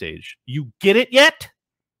debate stage. You get it yet?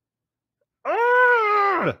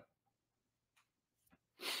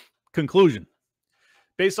 Conclusion.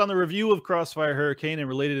 Based on the review of Crossfire Hurricane and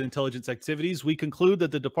related intelligence activities, we conclude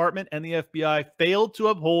that the department and the FBI failed to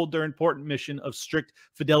uphold their important mission of strict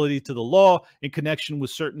fidelity to the law in connection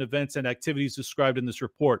with certain events and activities described in this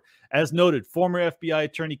report. As noted, former FBI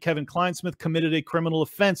attorney Kevin Kleinsmith committed a criminal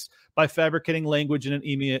offense by fabricating language in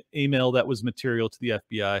an email that was material to the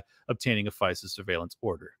FBI obtaining a FISA surveillance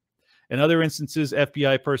order. In other instances,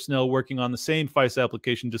 FBI personnel working on the same FISA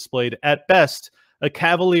application displayed, at best, a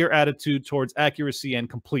cavalier attitude towards accuracy and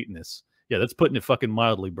completeness. Yeah, that's putting it fucking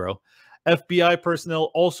mildly, bro. FBI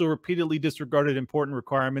personnel also repeatedly disregarded important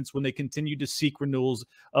requirements when they continued to seek renewals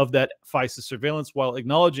of that FISA surveillance, while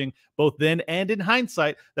acknowledging, both then and in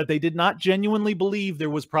hindsight, that they did not genuinely believe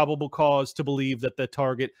there was probable cause to believe that the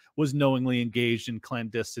target was knowingly engaged in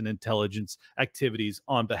clandestine intelligence activities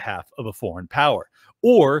on behalf of a foreign power,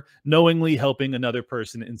 or knowingly helping another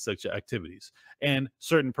person in such activities. And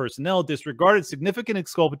certain personnel disregarded significant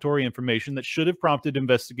exculpatory information that should have prompted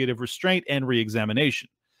investigative restraint and re-examination.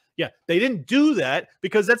 Yeah, they didn't do that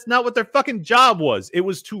because that's not what their fucking job was. It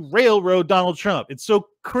was to railroad Donald Trump. It's so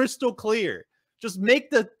crystal clear. Just make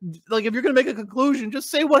the, like, if you're going to make a conclusion,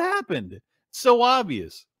 just say what happened. It's so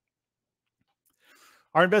obvious.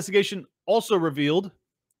 Our investigation also revealed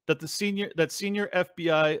that senior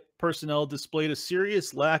FBI personnel displayed a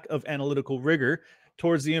serious lack of analytical rigor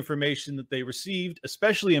towards the information that they received,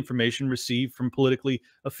 especially information received from politically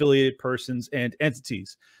affiliated persons and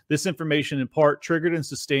entities. This information in part triggered and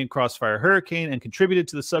sustained Crossfire Hurricane and contributed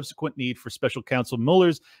to the subsequent need for Special Counsel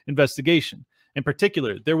Mueller's investigation. In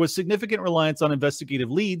particular, there was significant reliance on investigative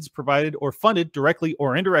leads provided or funded directly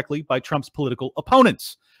or indirectly by Trump's political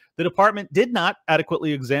opponents. The department did not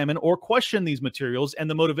adequately examine or question these materials and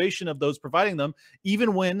the motivation of those providing them,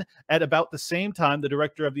 even when, at about the same time, the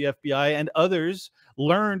director of the FBI and others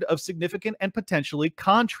learned of significant and potentially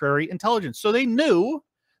contrary intelligence. So they knew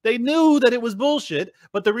that it was bullshit,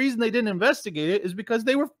 but the reason they didn't investigate it is because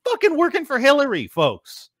they were fucking working for Hillary,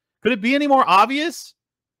 folks. Could it be any more obvious?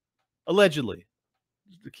 Allegedly.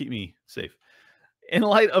 To keep me safe. In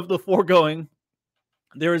light of the foregoing,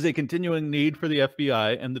 there is a continuing need for the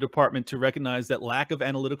FBI and the department to recognize that lack of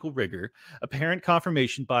analytical rigor, apparent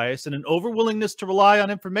confirmation bias, and an overwillingness to rely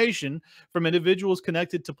on information from individuals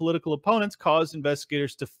connected to political opponents caused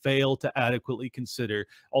investigators to fail to adequately consider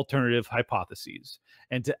alternative hypotheses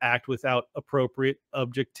and to act without appropriate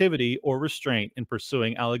objectivity or restraint in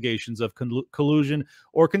pursuing allegations of collusion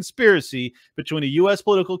or conspiracy between a U.S.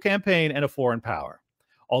 political campaign and a foreign power.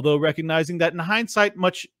 Although recognizing that in hindsight,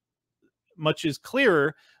 much is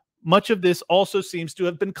clearer, much of this also seems to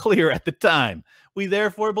have been clear at the time. We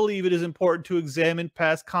therefore believe it is important to examine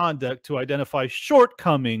past conduct to identify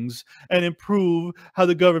shortcomings and improve how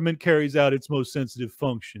the government carries out its most sensitive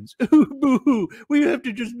functions. Boo-hoo. We have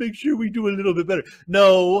to just make sure we do a little bit better.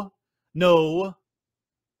 No,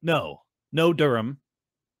 Durham.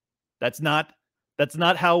 That's not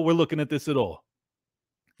how we're looking at this at all.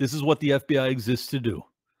 This is what the FBI exists to do.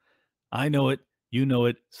 I know it. You know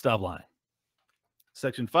it. Stop lying.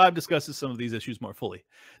 Section 5 discusses some of these issues more fully.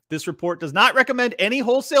 This report does not recommend any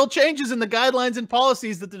wholesale changes in the guidelines and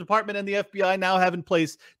policies that the department and the FBI now have in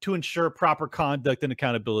place to ensure proper conduct and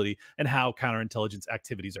accountability and how counterintelligence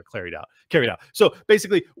activities are carried out. So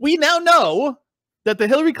basically, we now know that the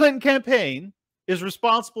Hillary Clinton campaign is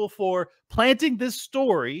responsible for planting this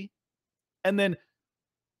story and then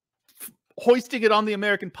hoisting it on the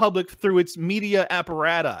American public through its media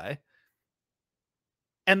apparatus,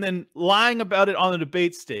 and then lying about it on the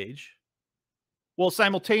debate stage, while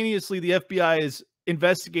simultaneously the FBI is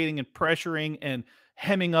investigating and pressuring and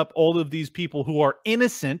hemming up all of these people who are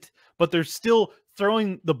innocent, but they're still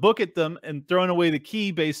throwing the book at them and throwing away the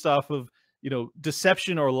key based off of,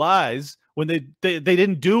 deception or lies when they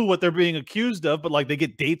didn't do what they're being accused of, but like they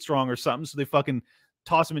get dates wrong or something, so they fucking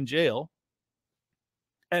toss them in jail.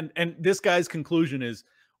 And this guy's conclusion is,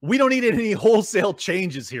 we don't need any wholesale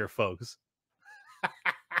changes here, folks.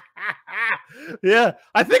 Yeah,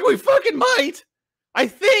 I think we fucking might. I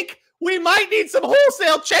think we might need some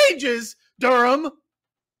wholesale changes, Durham.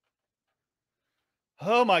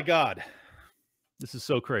 Oh my God. This is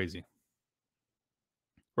so crazy.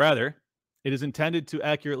 Rather, it is intended to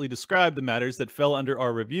accurately describe the matters that fell under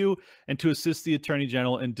our review and to assist the Attorney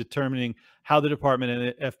General in determining how the department and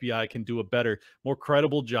the FBI can do a better, more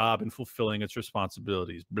credible job in fulfilling its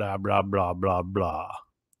responsibilities. Blah, blah, blah, blah, blah.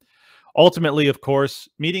 Ultimately, of course,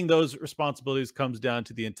 meeting those responsibilities comes down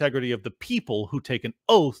to the integrity of the people who take an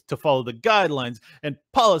oath to follow the guidelines and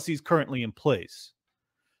policies currently in place.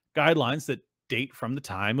 Guidelines that date from the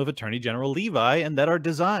time of Attorney General Levi and that are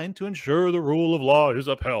designed to ensure the rule of law is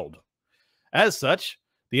upheld. As such,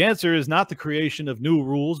 The answer is not the creation of new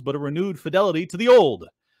rules, but a renewed fidelity to the old.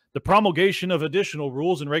 The promulgation of additional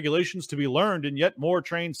rules and regulations to be learned in yet more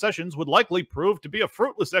trained sessions would likely prove to be a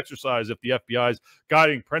fruitless exercise if the FBI's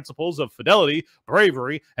guiding principles of fidelity,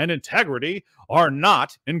 bravery, and integrity are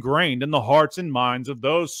not ingrained in the hearts and minds of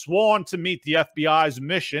those sworn to meet the FBI's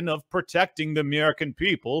mission of protecting the American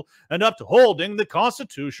people and upholding the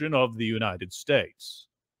Constitution of the United States.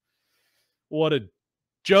 What a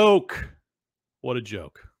joke. What a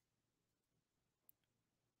joke.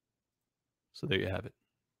 So there you have it.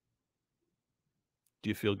 Do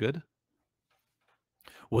you feel good?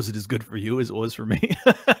 Was it as good for you as it was for me?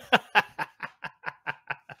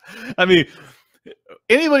 I mean,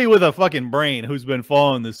 anybody with a fucking brain who's been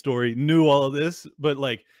following this story knew all of this, but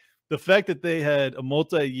like the fact that they had a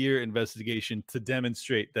multi-year investigation to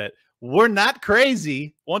demonstrate that we're not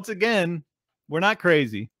crazy. Once again, we're not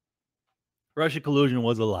crazy. Russia collusion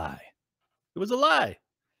was a lie. It was a lie.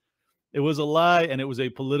 It was a lie, and it was a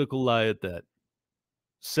political lie at that.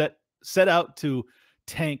 Set out to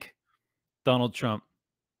tank Donald Trump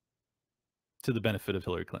to the benefit of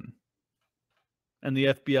Hillary Clinton. And the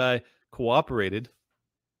FBI cooperated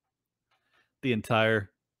the entire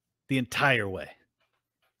way.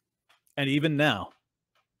 And even now,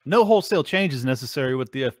 no wholesale change is necessary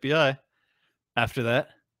with the FBI. After that,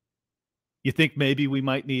 you think maybe we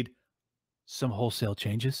might need some wholesale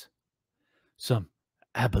changes? Some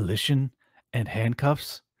abolition and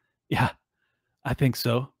handcuffs? Yeah, I think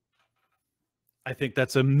so. I think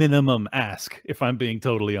that's a minimum ask, if I'm being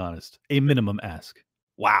totally honest. A minimum ask.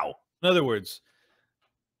 Wow. In other words,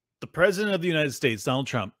 the president of the United States, Donald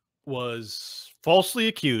Trump, was falsely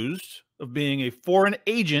accused of being a foreign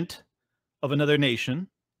agent of another nation,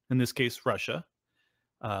 in this case, Russia,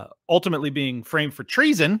 ultimately being framed for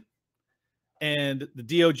treason, and the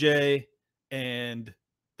DOJ and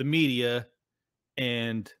the media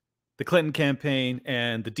and the Clinton campaign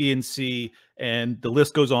and the DNC and the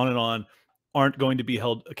list goes on, aren't going to be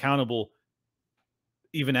held accountable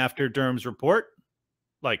even after Durham's report.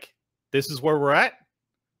 Like, this is where we're at.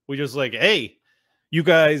 We just like, hey, you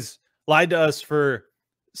guys lied to us for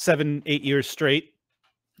 7-8 years straight.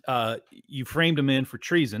 You framed him in for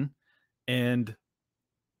treason, and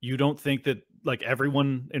you don't think that like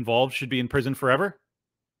everyone involved should be in prison forever?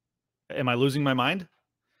 Am I losing my mind?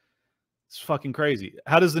 It's fucking crazy.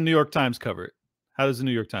 How does the New York Times cover it? How does the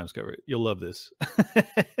New York Times cover it? You'll love this.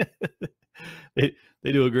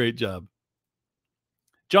 They do a great job.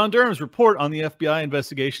 John Durham's report on the FBI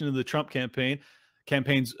investigation of the Trump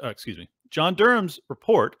John Durham's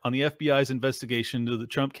report on the FBI's investigation into the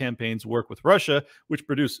Trump campaign's work with Russia, which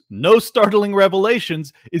produced no startling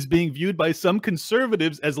revelations, is being viewed by some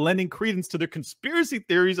conservatives as lending credence to their conspiracy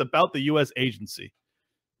theories about the U.S. agency.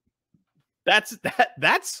 That's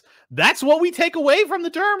what we take away from the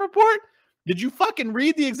Durham report. Did you fucking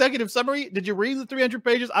read the executive summary? Did you read the 300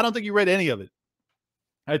 pages? I don't think you read any of it.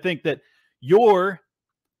 I think that your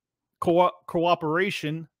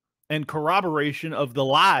cooperation and corroboration of the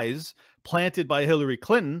lies planted by Hillary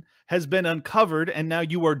Clinton has been uncovered, and now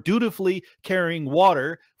you are dutifully carrying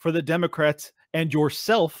water for the Democrats and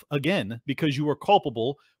yourself again, because you were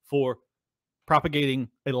culpable for propagating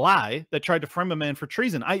a lie that tried to frame a man for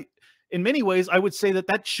treason. In many ways, I would say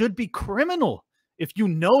that should be criminal if you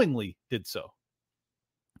knowingly did so.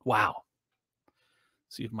 Wow.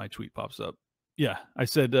 See if my tweet pops up. Yeah, I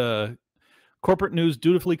said corporate news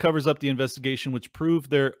dutifully covers up the investigation, which proved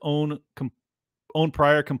their own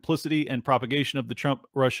prior complicity and propagation of the Trump,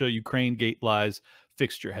 Russia, Ukraine gate lies.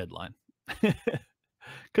 Fixed your headline. Because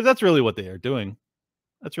that's really what they are doing.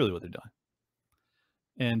 That's really what they're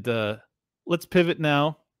doing. And let's pivot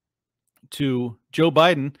now to Joe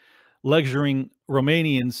Biden lecturing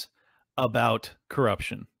Romanians about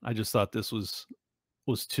corruption. I just thought this was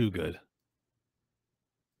too good.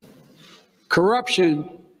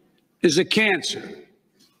 Corruption is a cancer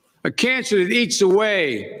that eats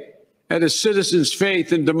away at a citizen's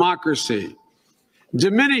faith in democracy,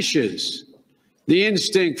 diminishes the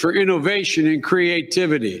instinct for innovation and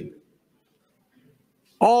creativity.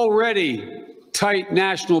 Already tight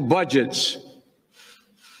national budgets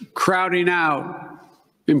crowding out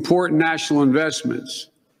important national investments.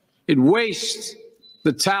 It wastes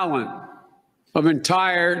the talent of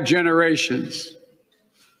entire generations,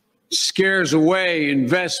 scares away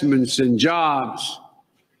investments and jobs,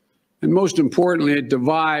 and most importantly, it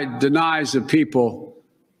denies the people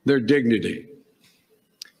their dignity.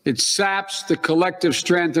 It saps the collective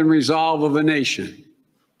strength and resolve of a nation.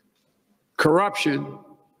 Corruption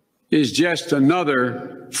is just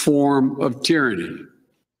another form of tyranny.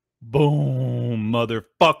 Boom,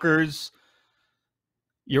 motherfuckers.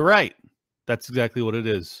 You're right. That's exactly what it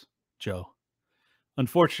is, Joe.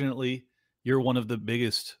 Unfortunately, you're one of the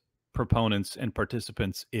biggest proponents and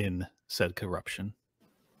participants in said corruption.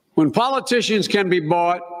 When politicians can be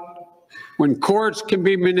bought, when courts can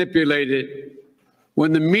be manipulated,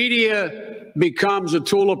 when the media becomes a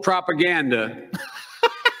tool of propaganda.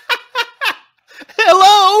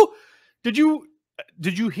 Hello? Did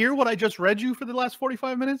you hear what I just read you for the last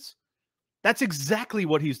 45 minutes? That's exactly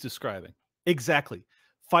what he's describing. Exactly.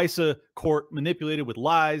 FISA court manipulated with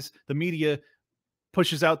lies. The media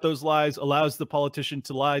pushes out those lies, allows the politician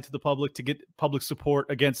to lie to the public to get public support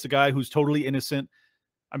against a guy who's totally innocent.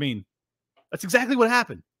 I mean, that's exactly what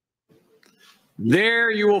happened. There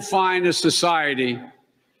you will find a society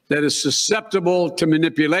that is susceptible to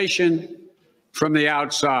manipulation from the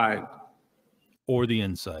outside or the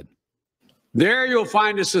inside. There you'll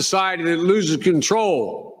find a society that loses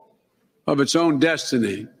control of its own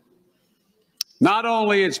destiny. Not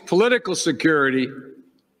only its political security,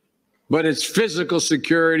 but its physical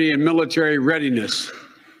security and military readiness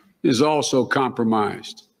is also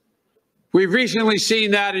compromised. We've recently seen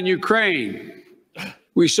that in Ukraine.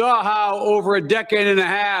 We saw how over a decade and a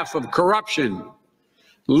half of corruption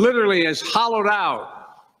literally has hollowed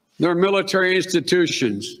out their military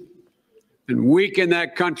institutions and weakened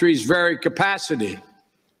that country's very capacity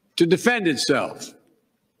to defend itself.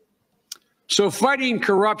 So fighting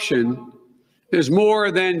corruption is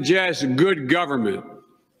more than just good government.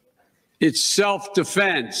 It's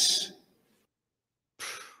self-defense.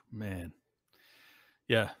 Man.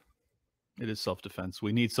 Yeah, it is self-defense.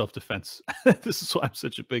 We need self-defense. This is why I'm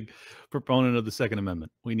such a big proponent of the Second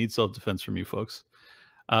Amendment. We need self-defense from you folks.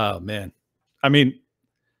 Man. I mean,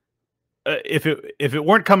 if it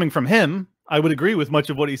weren't coming from him, I would agree with much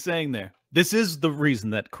of what he's saying there. This is the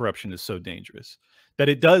reason that corruption is so dangerous, that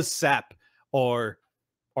it does sap our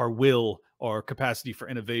will, our capacity for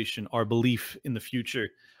innovation, our belief in the future.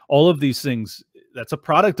 All of these things, that's a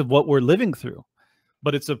product of what we're living through,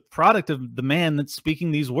 but it's a product of the man that's speaking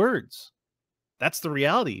these words. That's the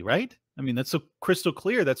reality, right? I mean, that's so crystal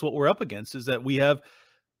clear. That's what we're up against, is that we're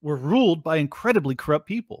ruled by incredibly corrupt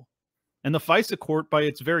people. And the FISA court, by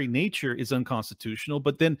its very nature, is unconstitutional.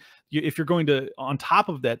 But then if you're going to, on top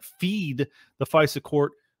of that, feed the FISA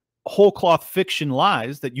court whole cloth fiction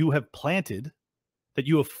lies that you have planted, that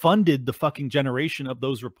you have funded the fucking generation of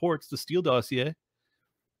those reports, the Steele dossier,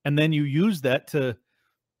 and then you use that to,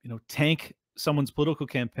 tank someone's political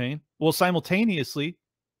campaign. Well, simultaneously,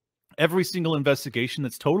 every single investigation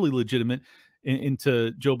that's totally legitimate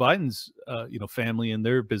into Joe Biden's, family and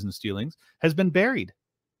their business dealings has been buried,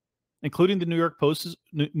 including the New York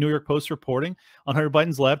Post reporting on Hunter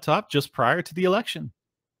Biden's laptop just prior to the election.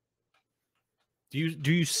 Do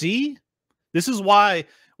you see? This is why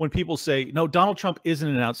when people say, no, Donald Trump isn't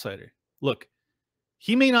an outsider. Look,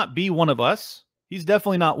 he may not be one of us. He's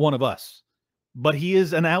definitely not one of us, but he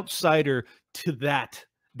is an outsider to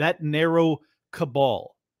that narrow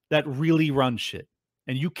cabal that really runs shit.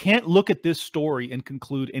 And you can't look at this story and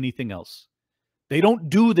conclude anything else. They don't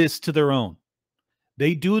do this to their own.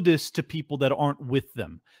 They do this to people that aren't with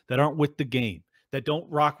them, that aren't with the game, that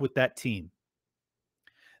don't rock with that team.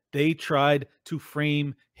 They tried to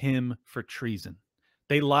frame him for treason.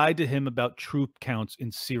 They lied to him about troop counts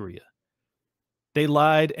in Syria. They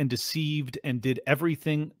lied and deceived and did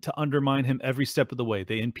everything to undermine him every step of the way.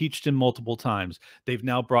 They impeached him multiple times. They've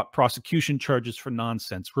now brought prosecution charges for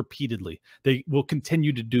nonsense repeatedly. They will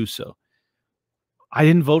continue to do so. I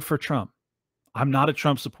didn't vote for Trump. I'm not a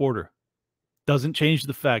Trump supporter. Doesn't change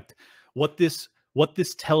the fact what this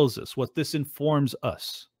tells us, what this informs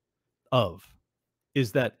us of,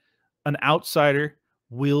 is that an outsider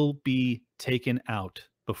will be taken out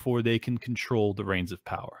before they can control the reins of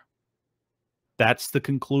power. That's the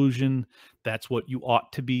conclusion. That's what you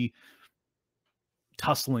ought to be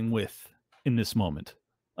tussling with in this moment.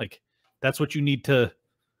 Like, that's what you need to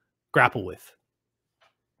grapple with.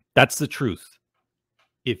 That's the truth.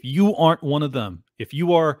 If you aren't one of them, if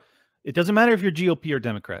you are, it doesn't matter if you're GOP or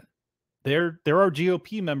Democrat. There are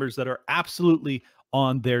GOP members that are absolutely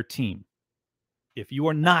on their team. If you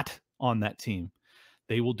are not on that team,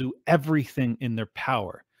 they will do everything in their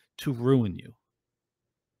power to ruin you.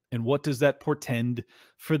 And what does that portend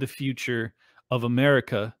for the future of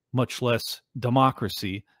America, much less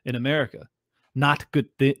democracy in America? Not good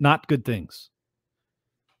things.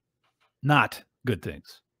 Not good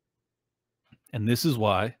things. And this is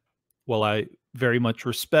why, while I very much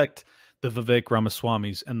respect the Vivek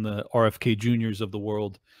Ramaswamis and the RFK Juniors of the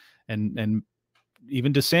world, and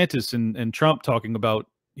even DeSantis and Trump talking about,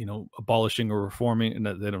 abolishing or reforming, and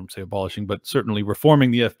they don't say abolishing, but certainly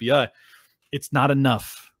reforming the FBI, it's not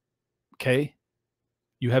enough. Okay?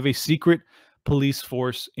 You have a secret police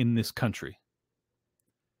force in this country.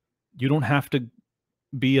 You don't have to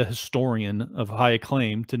be a historian of high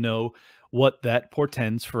acclaim to know what that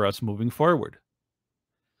portends for us moving forward.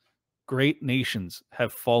 Great nations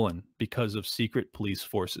have fallen because of secret police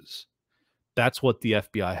forces. That's what the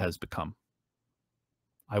FBI has become.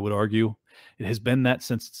 I would argue it has been that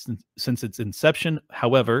since its inception.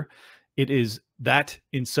 However, it is that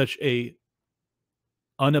in such a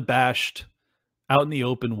unabashed, out in the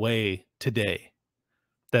open way today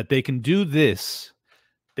that they can do this.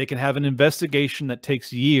 They can have an investigation that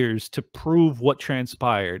takes years to prove what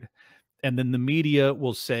transpired. And then the media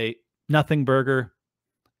will say, nothing, Berger.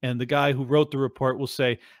 And the guy who wrote the report will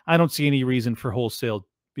say, I don't see any reason for wholesale,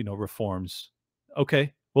 reforms.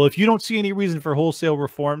 Okay. Well, if you don't see any reason for wholesale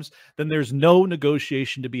reforms, then there's no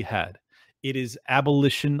negotiation to be had. It is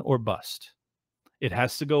abolition or bust. It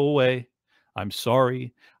has to go away. I'm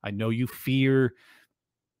sorry. I know you fear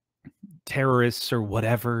terrorists or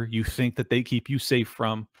whatever you think that they keep you safe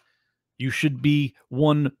from. You should be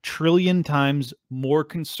 1 trillion times more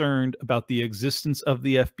concerned about the existence of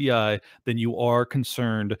the FBI than you are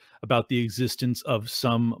concerned about the existence of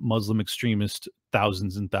some Muslim extremist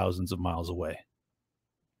thousands and thousands of miles away.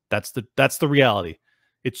 That's the reality.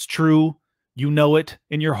 It's true. You know it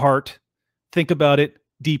in your heart. Think about it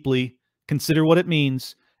deeply. Consider what it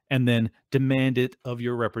means, and then demand it of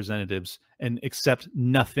your representatives and accept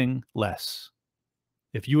nothing less.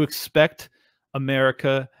 If you expect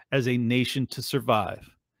America as a nation to survive,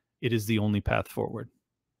 it is the only path forward.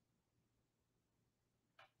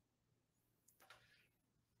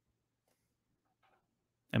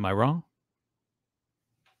 Am I wrong?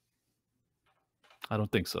 I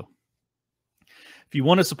don't think so. If you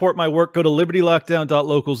want to support my work, go to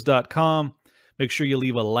libertylockdown.locals.com. Make sure you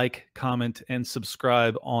leave a like, comment, and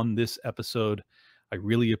subscribe on this episode. I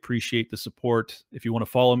really appreciate the support. If you want to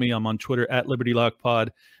follow me, I'm on Twitter at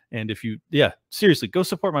LibertyLockPod. And if you, seriously, go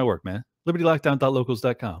support my work, man.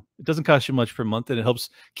 libertylockdown.locals.com. It doesn't cost you much per month, and it helps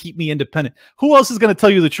keep me independent. Who else is going to tell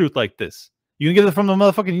you the truth like this? You can get it from the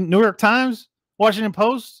motherfucking New York Times, Washington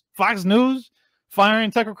Post, Fox News, firing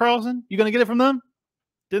Tucker Carlson? You going to get it from them?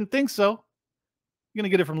 Didn't think so. You're going to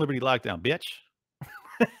get it from Liberty Lockdown, bitch.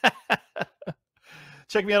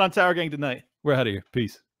 Check me out on Tower Gang tonight. We're out of here.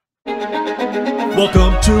 Peace.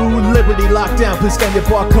 Welcome to Liberty Lockdown. Please scan your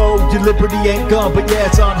barcode. Your liberty ain't gone, but yeah,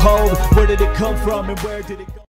 it's on hold. Where did it come from and where did it go?